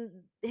 I mean,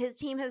 his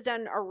team has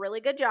done a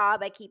really good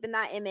job at keeping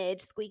that image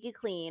squeaky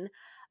clean.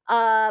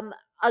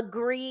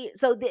 Agree.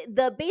 So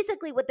the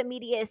basically what the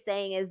media is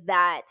saying is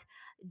that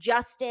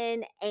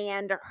Justin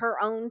and her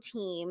own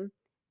team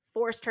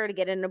forced her to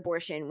get an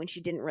abortion when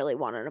she didn't really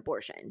want an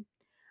abortion.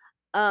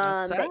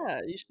 That's That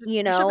sad. You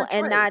should have a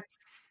and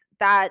choice.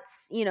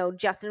 that's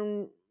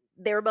Justin,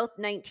 they were both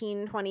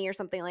 19, 20 or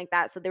something like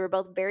that, so they were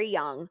both very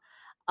young.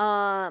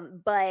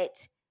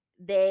 But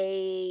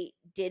they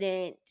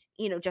didn't,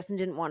 Justin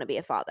didn't want to be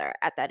a father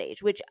at that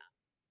age, which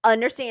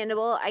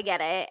understandable, I get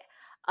it.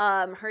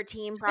 Her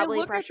team And probably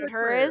look at their pressured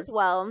her career. as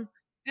well.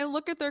 And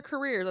look at their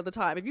careers at the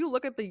time. If you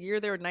look at the year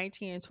they were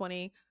 19 and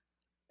 20,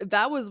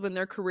 that was when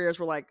their careers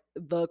were like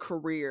the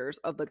careers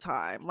of the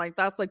time. Like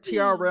that's like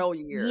TRL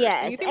years. And you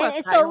Yes, think about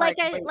that, so you're like,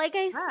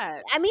 wait,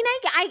 that. I mean,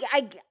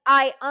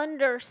 I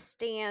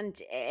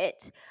understand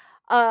it.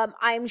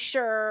 I'm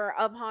sure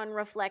upon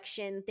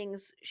reflection,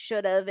 things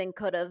should have and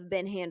could have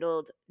been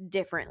handled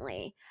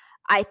differently.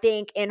 I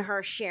think in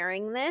her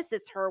sharing this,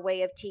 it's her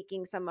way of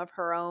taking some of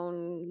her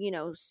own,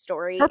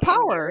 story Her and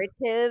power.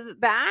 narrative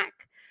back.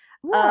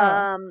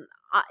 Yeah.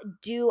 I,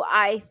 do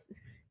I?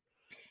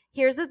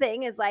 Here's the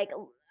thing: is like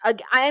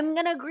I'm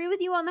gonna agree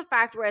with you on the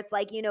fact where it's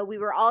like we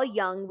were all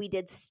young, we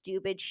did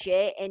stupid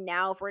shit, and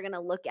now if we're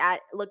gonna look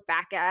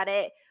back at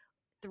it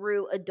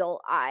through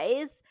adult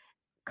eyes,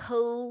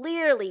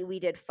 clearly we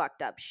did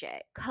fucked up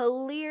shit.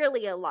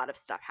 Clearly a lot of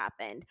stuff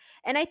happened.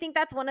 And I think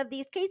that's one of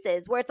these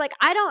cases where it's like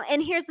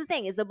and here's the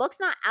thing is the book's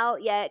not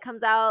out yet. It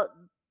comes out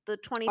the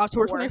 24th,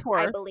 October I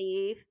 24th.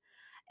 believe.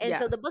 And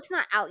so the Yes. book's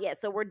not out yet.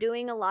 So we're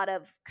doing a lot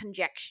of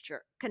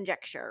conjecture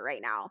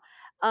right now.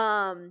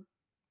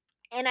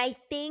 And I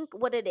think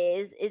what it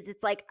is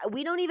it's like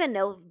we don't even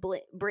know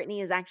if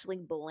Brittany is actually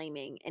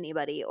blaming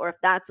anybody or if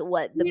that's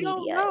what the We don't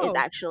media is know.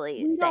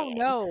 actually We don't saying.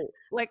 know.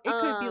 Like it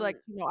could be like,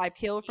 I've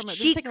healed from it. They're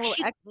She taking little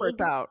she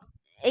experts out.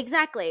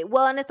 exactly.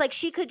 Well, and it's like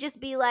she could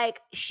just be like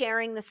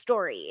sharing the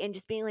story and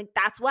just being like,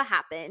 that's what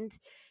happened.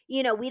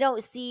 We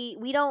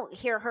don't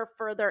hear her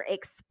further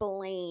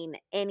explain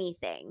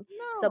anything.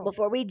 So No.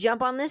 before we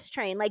jump on this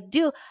train,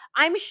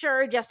 I'm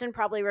sure Justin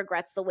probably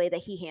regrets the way that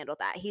he handled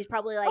that. He's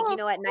probably like, Oh, of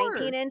at 19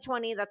 course. and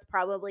 20, that's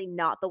probably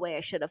not the way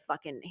I should have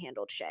fucking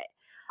handled shit.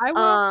 I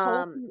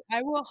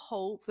will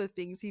hope the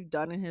things he's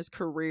done in his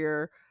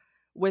career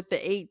with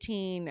the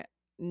 18,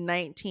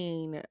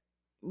 19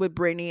 with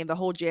Brittany and the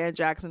whole Jan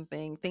Jackson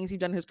thing, things he's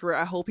done in his career,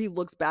 I hope he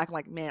looks back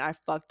like, man, I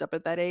fucked up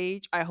at that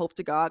age. I hope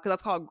to God, because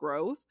that's called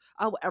growth.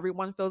 I hope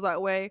everyone feels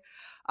that way.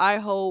 I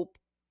hope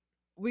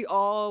we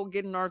all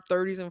get in our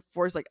 30s and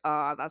 40s like,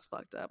 that's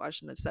fucked up. I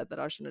shouldn't have said that.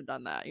 I shouldn't have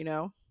done that,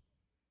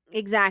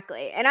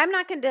 Exactly. And I'm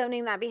not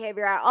condoning that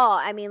behavior at all.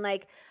 I mean,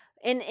 like,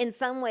 in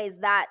some ways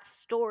that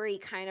story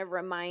kind of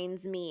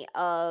reminds me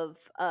of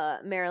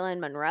Marilyn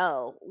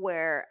Monroe,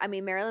 where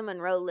Marilyn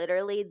Monroe,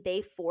 literally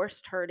they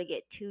forced her to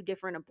get 2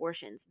 different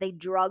abortions. They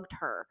drugged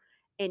her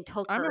and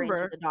took I her into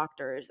remember. the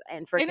doctors and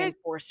And freaking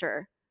forced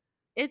her.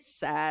 it's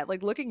sad.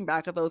 Like looking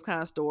back at those kind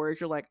of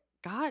stories, you're like,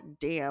 God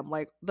damn.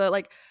 Like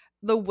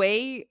the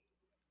way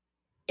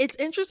it's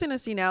interesting to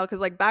see now, because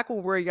like back when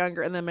we were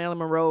younger in the Marilyn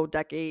Monroe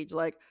decades,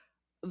 like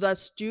the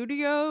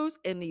studios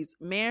and these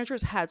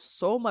managers had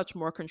so much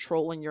more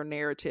control in your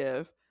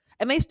narrative,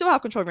 and they still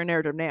have control of your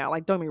narrative now.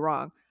 Like, don't get me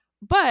wrong,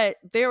 but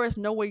there is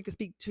no way you can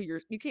speak to you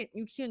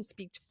can't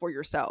speak for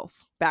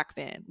yourself back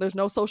then. There's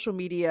no social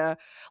media.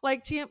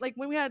 Like like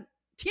when we had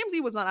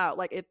TMZ was not out.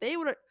 Like if they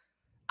would,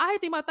 I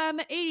think about that in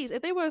the 80s.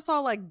 If they would have saw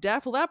like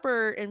Def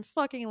Leppard and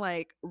fucking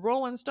like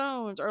Rolling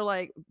Stones or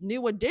like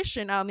New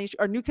Edition out on these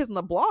or New Kids on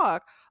the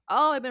Block,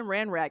 all have been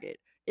ran ragged.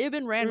 it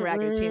been ran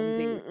ragged at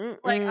TMZ.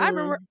 Like, I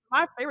remember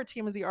my favorite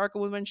TMZ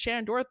article was when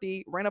Shannon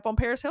Dorothy ran up on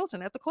Paris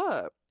Hilton at the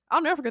club.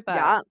 I'll never forget that.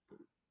 Yeah.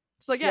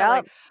 So yeah,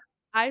 like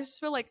I just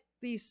feel like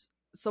these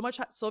so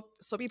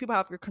many people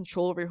have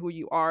control over who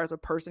you are as a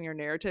person, your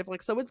narrative.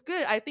 Like, so it's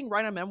good. I think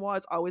writing a memoir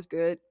is always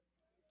good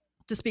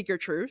to speak your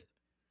truth.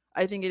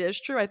 I think it is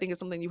true. I think it's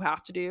something you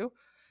have to do,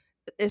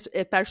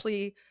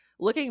 especially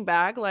looking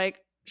back.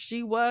 Like,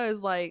 she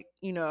was like,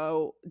 you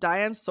know,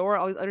 Diane Sawyer,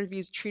 all these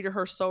interviews treated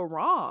her so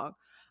wrong.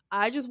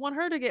 I just want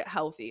her to get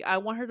healthy. I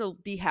want her to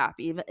be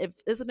happy.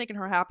 If this is making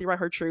her happy, write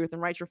her truth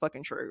and write your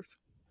fucking truth.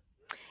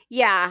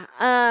 Yeah.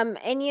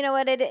 And you know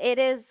what? It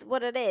is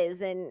what it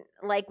is. And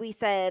like we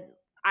said,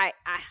 I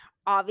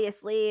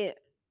obviously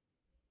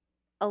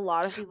a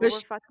lot of people were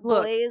fucking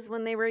boys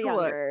when they were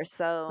younger.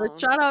 So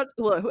shout out,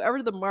 whoever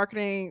did the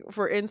marketing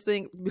for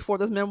Instinct before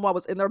this memoir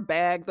was in their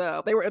bag,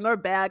 though. They were in their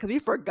bag because we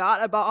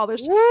forgot about all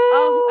this.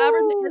 Whoever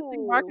did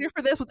Instinct marketing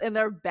for this was in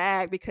their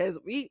bag, because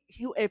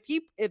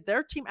if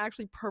their team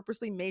actually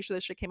purposely made sure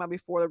this shit came out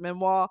before the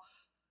memoir,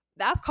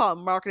 that's called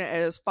marketing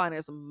at its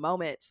finest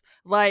moments.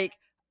 Like,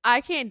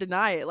 I can't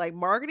deny it. Like,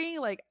 marketing,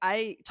 like,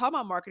 I talk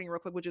about marketing real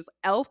quick, which is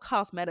Elf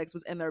Cosmetics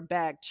was in their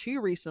bag too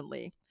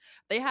recently.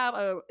 They have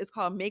it's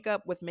called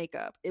Makeup with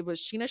Makeup. It was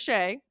Sheena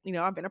Shea, you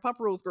know, Vanderpump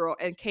Rules girl,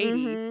 and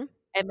Katie,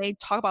 and they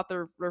talk about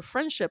their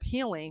friendship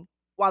healing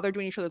while they're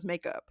doing each other's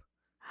makeup.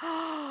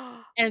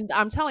 And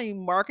I'm telling you,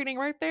 marketing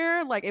right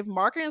there, like, if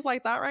marketing is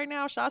like that right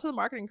now, shout out to the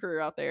marketing crew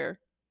out there.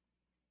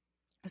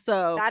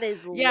 So that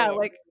is yeah, lit.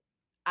 like,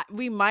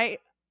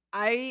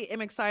 I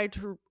am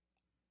excited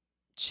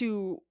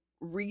to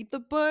read the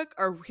book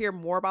or hear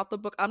more about the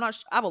book. I'm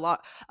not I have a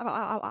lot.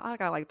 I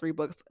got like 3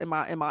 books in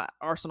my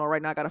arsenal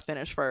right now. I gotta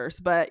finish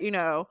first, but you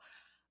know,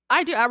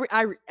 I do.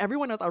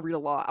 Everyone knows I read a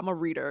lot. I'm a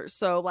reader,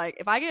 so like,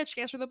 if I get a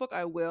chance for the book,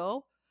 I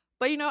will.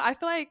 But you know, I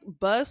feel like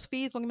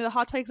BuzzFeed's gonna give me the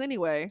hot takes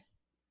anyway,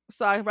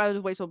 so I'd rather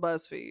just wait till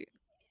BuzzFeed.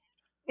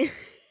 Or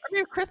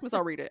maybe Christmas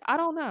I'll read it. I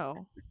don't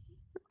know,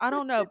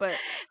 but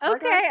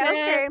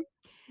okay.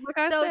 Like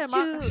I said,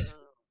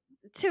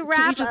 to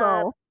wrap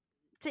up.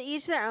 To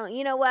each their own.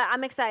 You know what?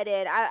 I'm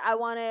excited. I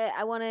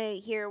wanna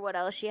hear what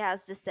else she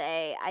has to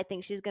say. I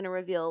think she's gonna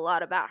reveal a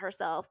lot about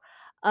herself.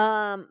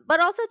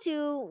 But also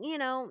to, you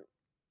know,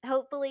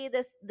 hopefully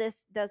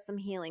this does some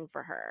healing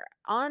for her.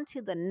 On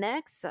to the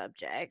next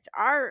subject.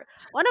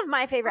 One of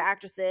my favorite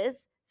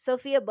actresses,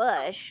 Sophia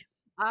Bush.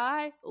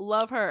 I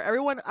love her.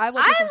 Everyone, I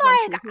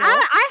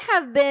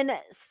have been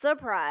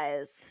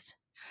surprised.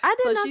 I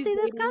did not see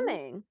this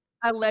coming.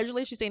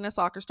 Allegedly, she's dating a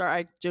soccer star.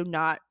 I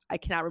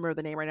cannot remember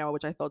the name right now,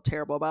 which I felt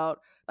terrible about.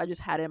 I just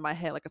had it in my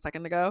head like a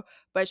second ago.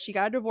 But she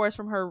got a divorce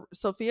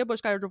Sophia Bush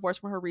got a divorce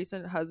from her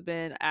recent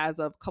husband as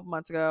of a couple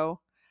months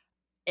ago.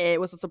 It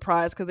was a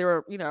surprise because they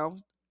were, you know,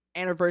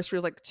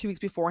 anniversary like 2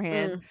 weeks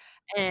beforehand.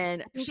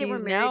 And they were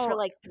married for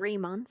like 3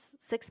 months,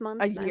 6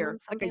 months, a year,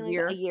 months, like a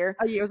year. A year.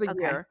 It was a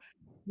year.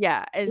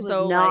 Yeah, and it was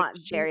so not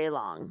very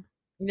long.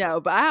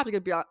 No, but I have to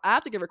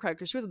give her credit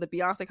because she was at the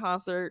Beyonce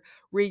concert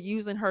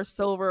reusing her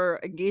silver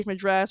engagement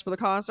dress for the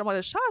concert. I'm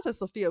like, shout out to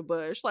Sophia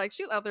Bush. Like,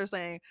 she's out there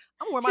saying,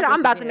 I'm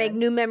about to make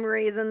new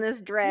memories in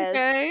this dress.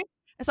 Okay.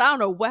 And so I don't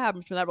know what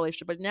happened from that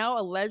relationship, but now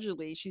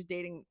allegedly she's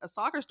dating a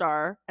soccer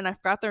star, and I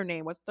forgot their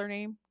name. What's their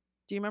name?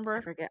 Do you remember?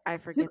 I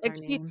forget their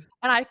name.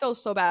 And I feel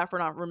so bad for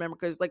not remembering,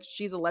 because like,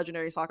 she's a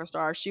legendary soccer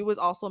star. She was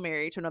also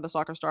married to another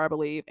soccer star, I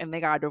believe, and they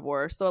got a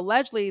divorce. So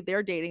allegedly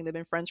they're dating. They've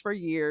been friends for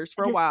years,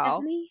 for a while.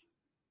 Stephanie?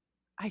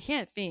 I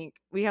can't think.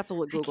 We have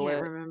to Google it. I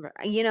can't remember.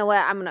 You know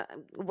what?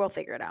 We'll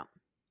figure it out.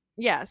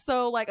 Yeah.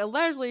 So like,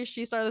 allegedly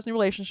she started this new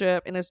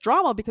relationship, and it's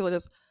drama because of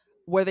this.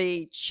 Were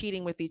they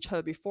cheating with each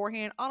other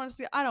beforehand?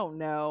 Honestly, I don't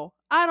know.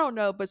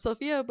 But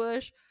Sophia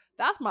Bush,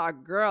 that's my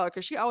girl,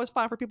 because she always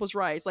fighting for people's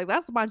rights. Like,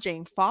 that's my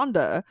Jane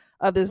Fonda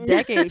of this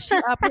decade. She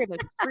up here in the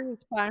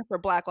streets fighting for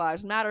Black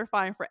Lives Matter,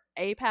 fighting for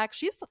AIPAC.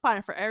 She's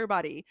fighting for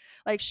everybody.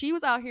 Like, she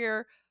was out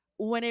here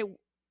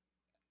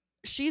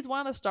she's one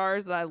of the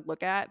stars that I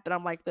look at that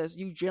I'm like, this,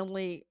 you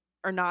generally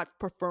are not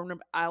performative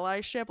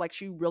allyship.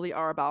 Like, you really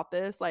are about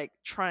this, like,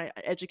 trying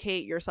to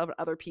educate yourself and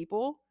other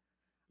people,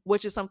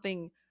 which is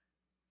something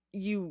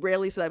you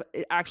rarely see,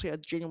 actually a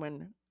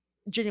genuine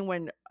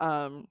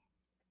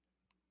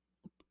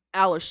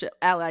allyship.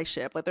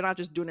 Like, they're not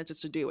just doing it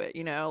just to do it,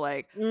 you know?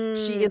 Like,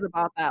 she is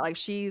about that. Like,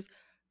 she's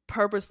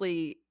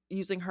purposely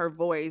using her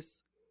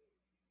voice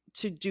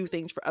to do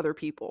things for other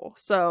people.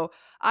 So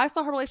I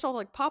saw her relationship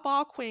like pop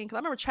all queen, because I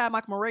remember Chad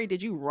Murray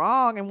did you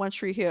wrong in One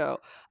Tree Hill.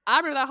 I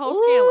remember that whole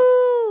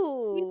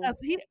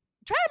scandal.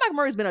 Chad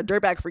Murray's been a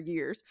dirtbag for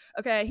years.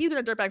 Okay, he's been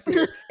a dirtbag for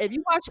years. If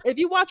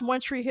you watch One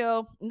Tree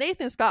Hill,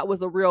 Nathan Scott was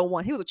the real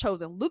one. He was a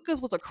chosen.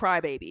 Lucas was a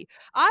crybaby.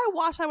 I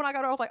watched that when I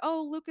got off, like,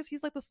 oh, Lucas,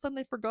 he's like the son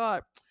they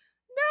forgot.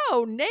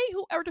 No, Nate,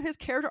 whoever did his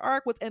character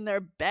arc, was in their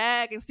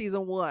bag in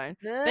season 1.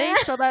 They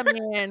show that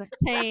man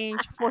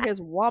change for his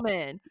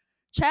woman.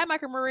 Chad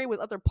Murray was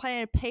up there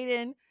playing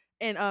Peyton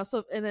and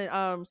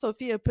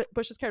Sophia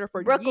Bush's character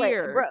for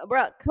years.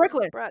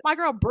 Brooklyn. My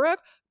girl Brooke.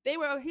 He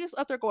was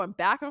up there going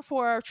back and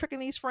forth, tricking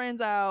these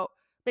friends out,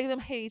 making them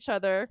hate each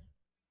other.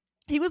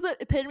 He was the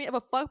epitome of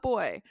a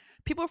fuckboy.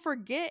 People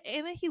forget,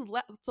 and then he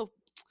left. So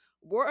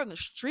word on the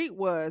street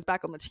was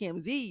back on the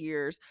TMZ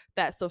years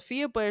that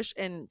Sophia Bush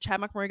and Chad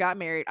McMurray got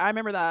married. I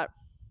remember that.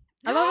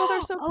 I thought, oh,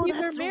 they're so Oh, cute.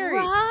 They're that's married.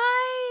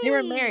 right. They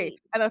were married.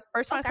 And the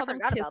first time Fuck, I saw I them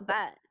forgot kiss, about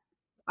that.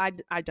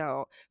 I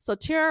don't. So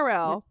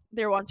TRL,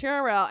 they were on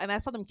TRL, and I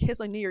saw them kiss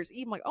on New Year's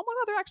Eve. I'm like, oh my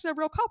god, they're actually a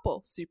real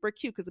couple. Super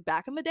cute. Because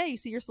back in the day, you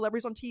see your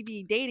celebrities on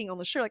TV dating on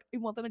the show, like you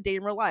want them to date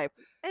in real life.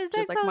 Is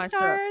Just that like my show.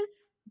 co-stars?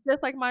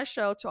 Just like my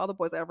show, To All the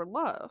Boys I Ever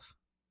Love.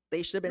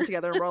 They should have been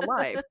together in real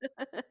life.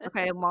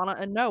 Okay, Lana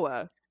and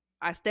Noah.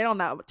 I stand on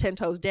that 10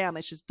 toes down.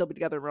 They should still be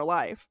together in real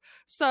life.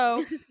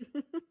 So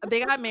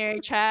they got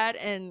married. Chad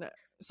and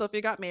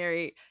Sophia got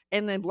married,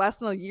 and then less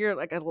than a year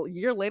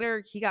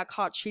later, he got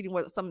caught cheating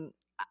with some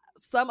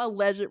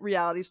alleged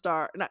reality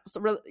star. Not, so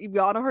really, we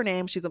all know her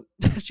name. She's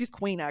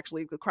Queen,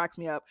 actually. It cracks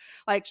me up.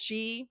 Like,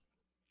 she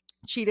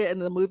cheated in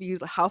the movie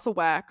House of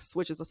Wax,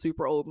 which is a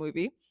super old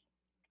movie.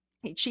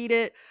 He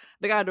cheated.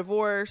 They got a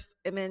divorce,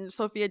 and then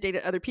Sophia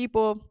dated other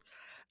people.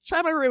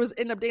 Chad McMurray was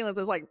ended up dating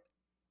this like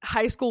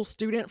high school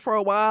student for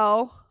a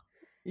while.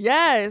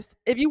 Yes,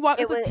 if you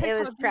watch, it was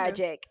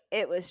tragic.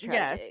 It was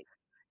tragic. Yeah.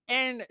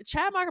 And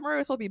Chad McMurray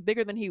was supposed to be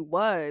bigger than he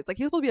was. Like,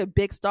 he was supposed to be a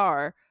big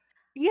star.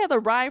 He had the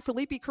Ryan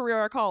Felipe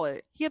career, I call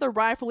it. He had the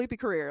Ryan Felipe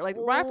career. Like,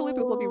 Ryan Felipe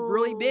was supposed to be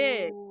really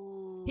big.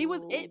 He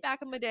was it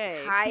back in the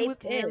day. He was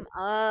him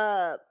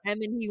up,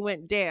 and then he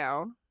went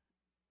down.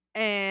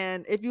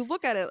 And if you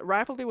look at it,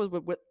 Ryan Felipe was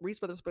with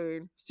Reese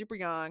Witherspoon, super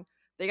young.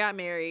 They got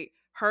married.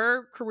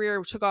 Her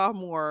career took off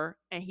more,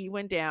 and he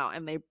went down,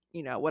 and they,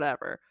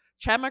 whatever.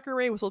 Chad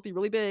McMurray was supposed to be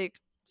really big.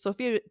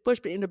 Sophia Bush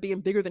ended up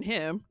being bigger than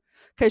him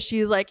because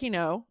she's like,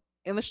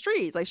 in the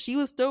streets. Like, she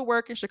was still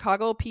working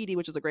Chicago PD,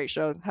 which is a great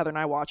show. Heather and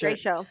I watch it.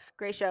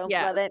 Great show.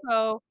 Yeah. Love it.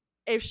 So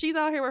if she's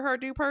out here with her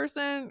new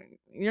person,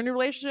 your new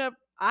relationship,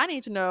 I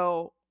need to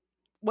know,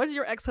 what did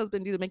your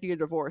ex-husband do to make you get a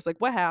divorce? Like,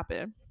 what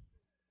happened?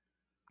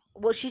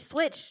 Well, she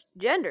switched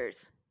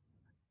genders.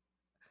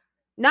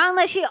 Not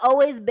unless she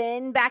always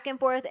been back and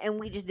forth and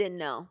we just didn't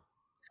know.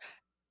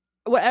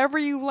 Whatever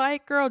you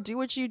like, girl, do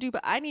what you do.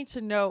 But I need to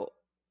know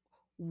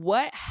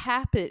what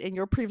happened in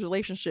your previous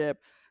relationship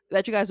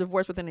that you guys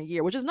divorced within a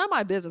year, which is not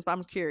my business, but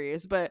I'm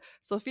curious. But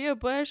Sophia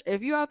Bush,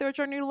 if you out there with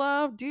your new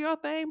love, do your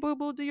thing, boo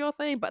boo, do your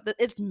thing. But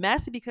it's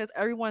messy because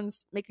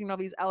everyone's making all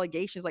these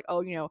allegations, like,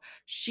 oh,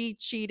 she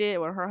cheated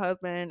with her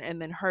husband, and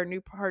then her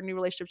new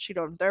relationship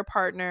cheated on their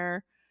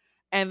partner,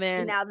 and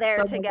then now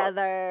they're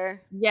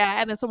together. Yeah,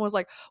 and then someone was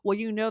like, well,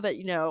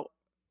 that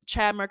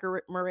Chad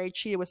McMurray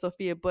cheated with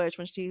Sophia Bush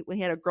when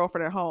he had a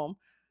girlfriend at home.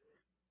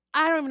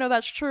 I don't even know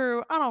that's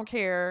true. I don't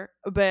care.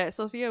 But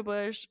Sophia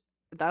Bush,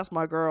 that's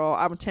my girl.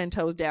 I'm 10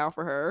 toes down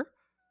for her.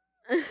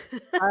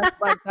 That's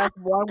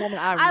one woman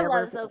I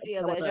love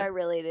Sophia Bush. I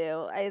really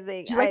do. I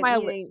think she's like my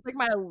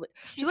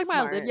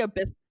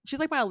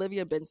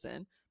Olivia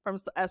Benson from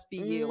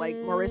SVU, like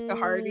Mariska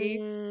Hardy.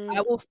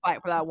 I will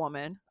fight for that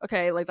woman.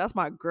 Okay, like, that's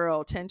my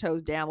girl. 10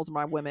 toes down. Those are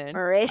my women.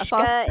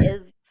 Mariska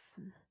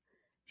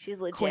she's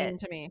legit. Queen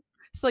to me.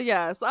 So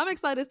yeah, so I'm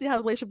excited to see how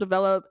the relationship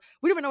develop.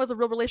 We don't even know it's a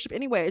real relationship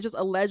anyway. It's just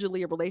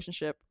allegedly a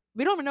relationship.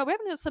 We don't even know. We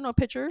haven't sent no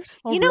pictures.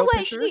 You know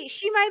what?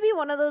 She might be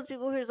one of those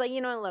people who's like,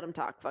 let them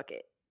talk. Fuck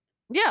it.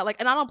 Yeah, like,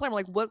 and I don't blame her.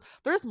 Like,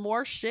 there's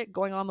more shit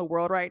going on in the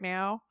world right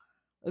now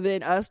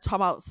than us talking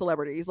about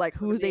celebrities, like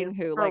who's dating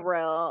who. For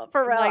real.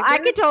 Like, I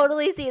could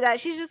totally see that.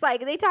 She's just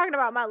like, they talking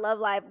about my love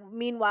life.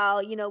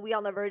 Meanwhile, we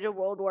on the verge of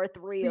World War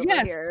III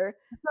over here.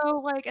 So,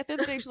 like, at the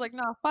end of the day, she's like,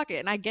 no, fuck it,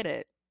 and I get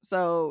it.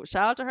 So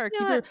shout out to her.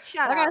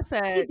 I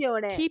said, keep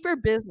doing it. Keep your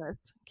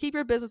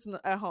business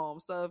at home.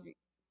 So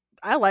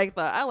I like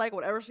that. I like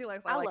whatever she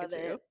likes. I like it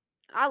too.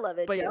 I love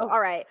it too. Yeah. All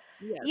right.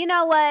 Yeah. You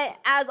know what?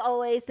 As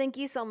always, thank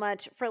you so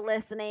much for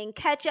listening.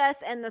 Catch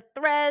us in the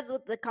threads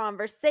with the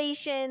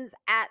conversations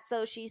at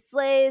So She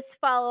Slays.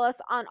 Follow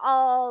us on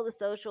all the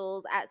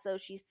socials at So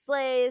She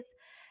Slays.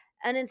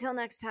 And until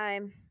next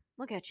time,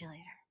 we'll catch you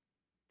later.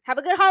 Have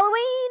a good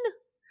Halloween.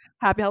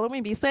 Happy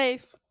Halloween. Be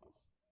safe.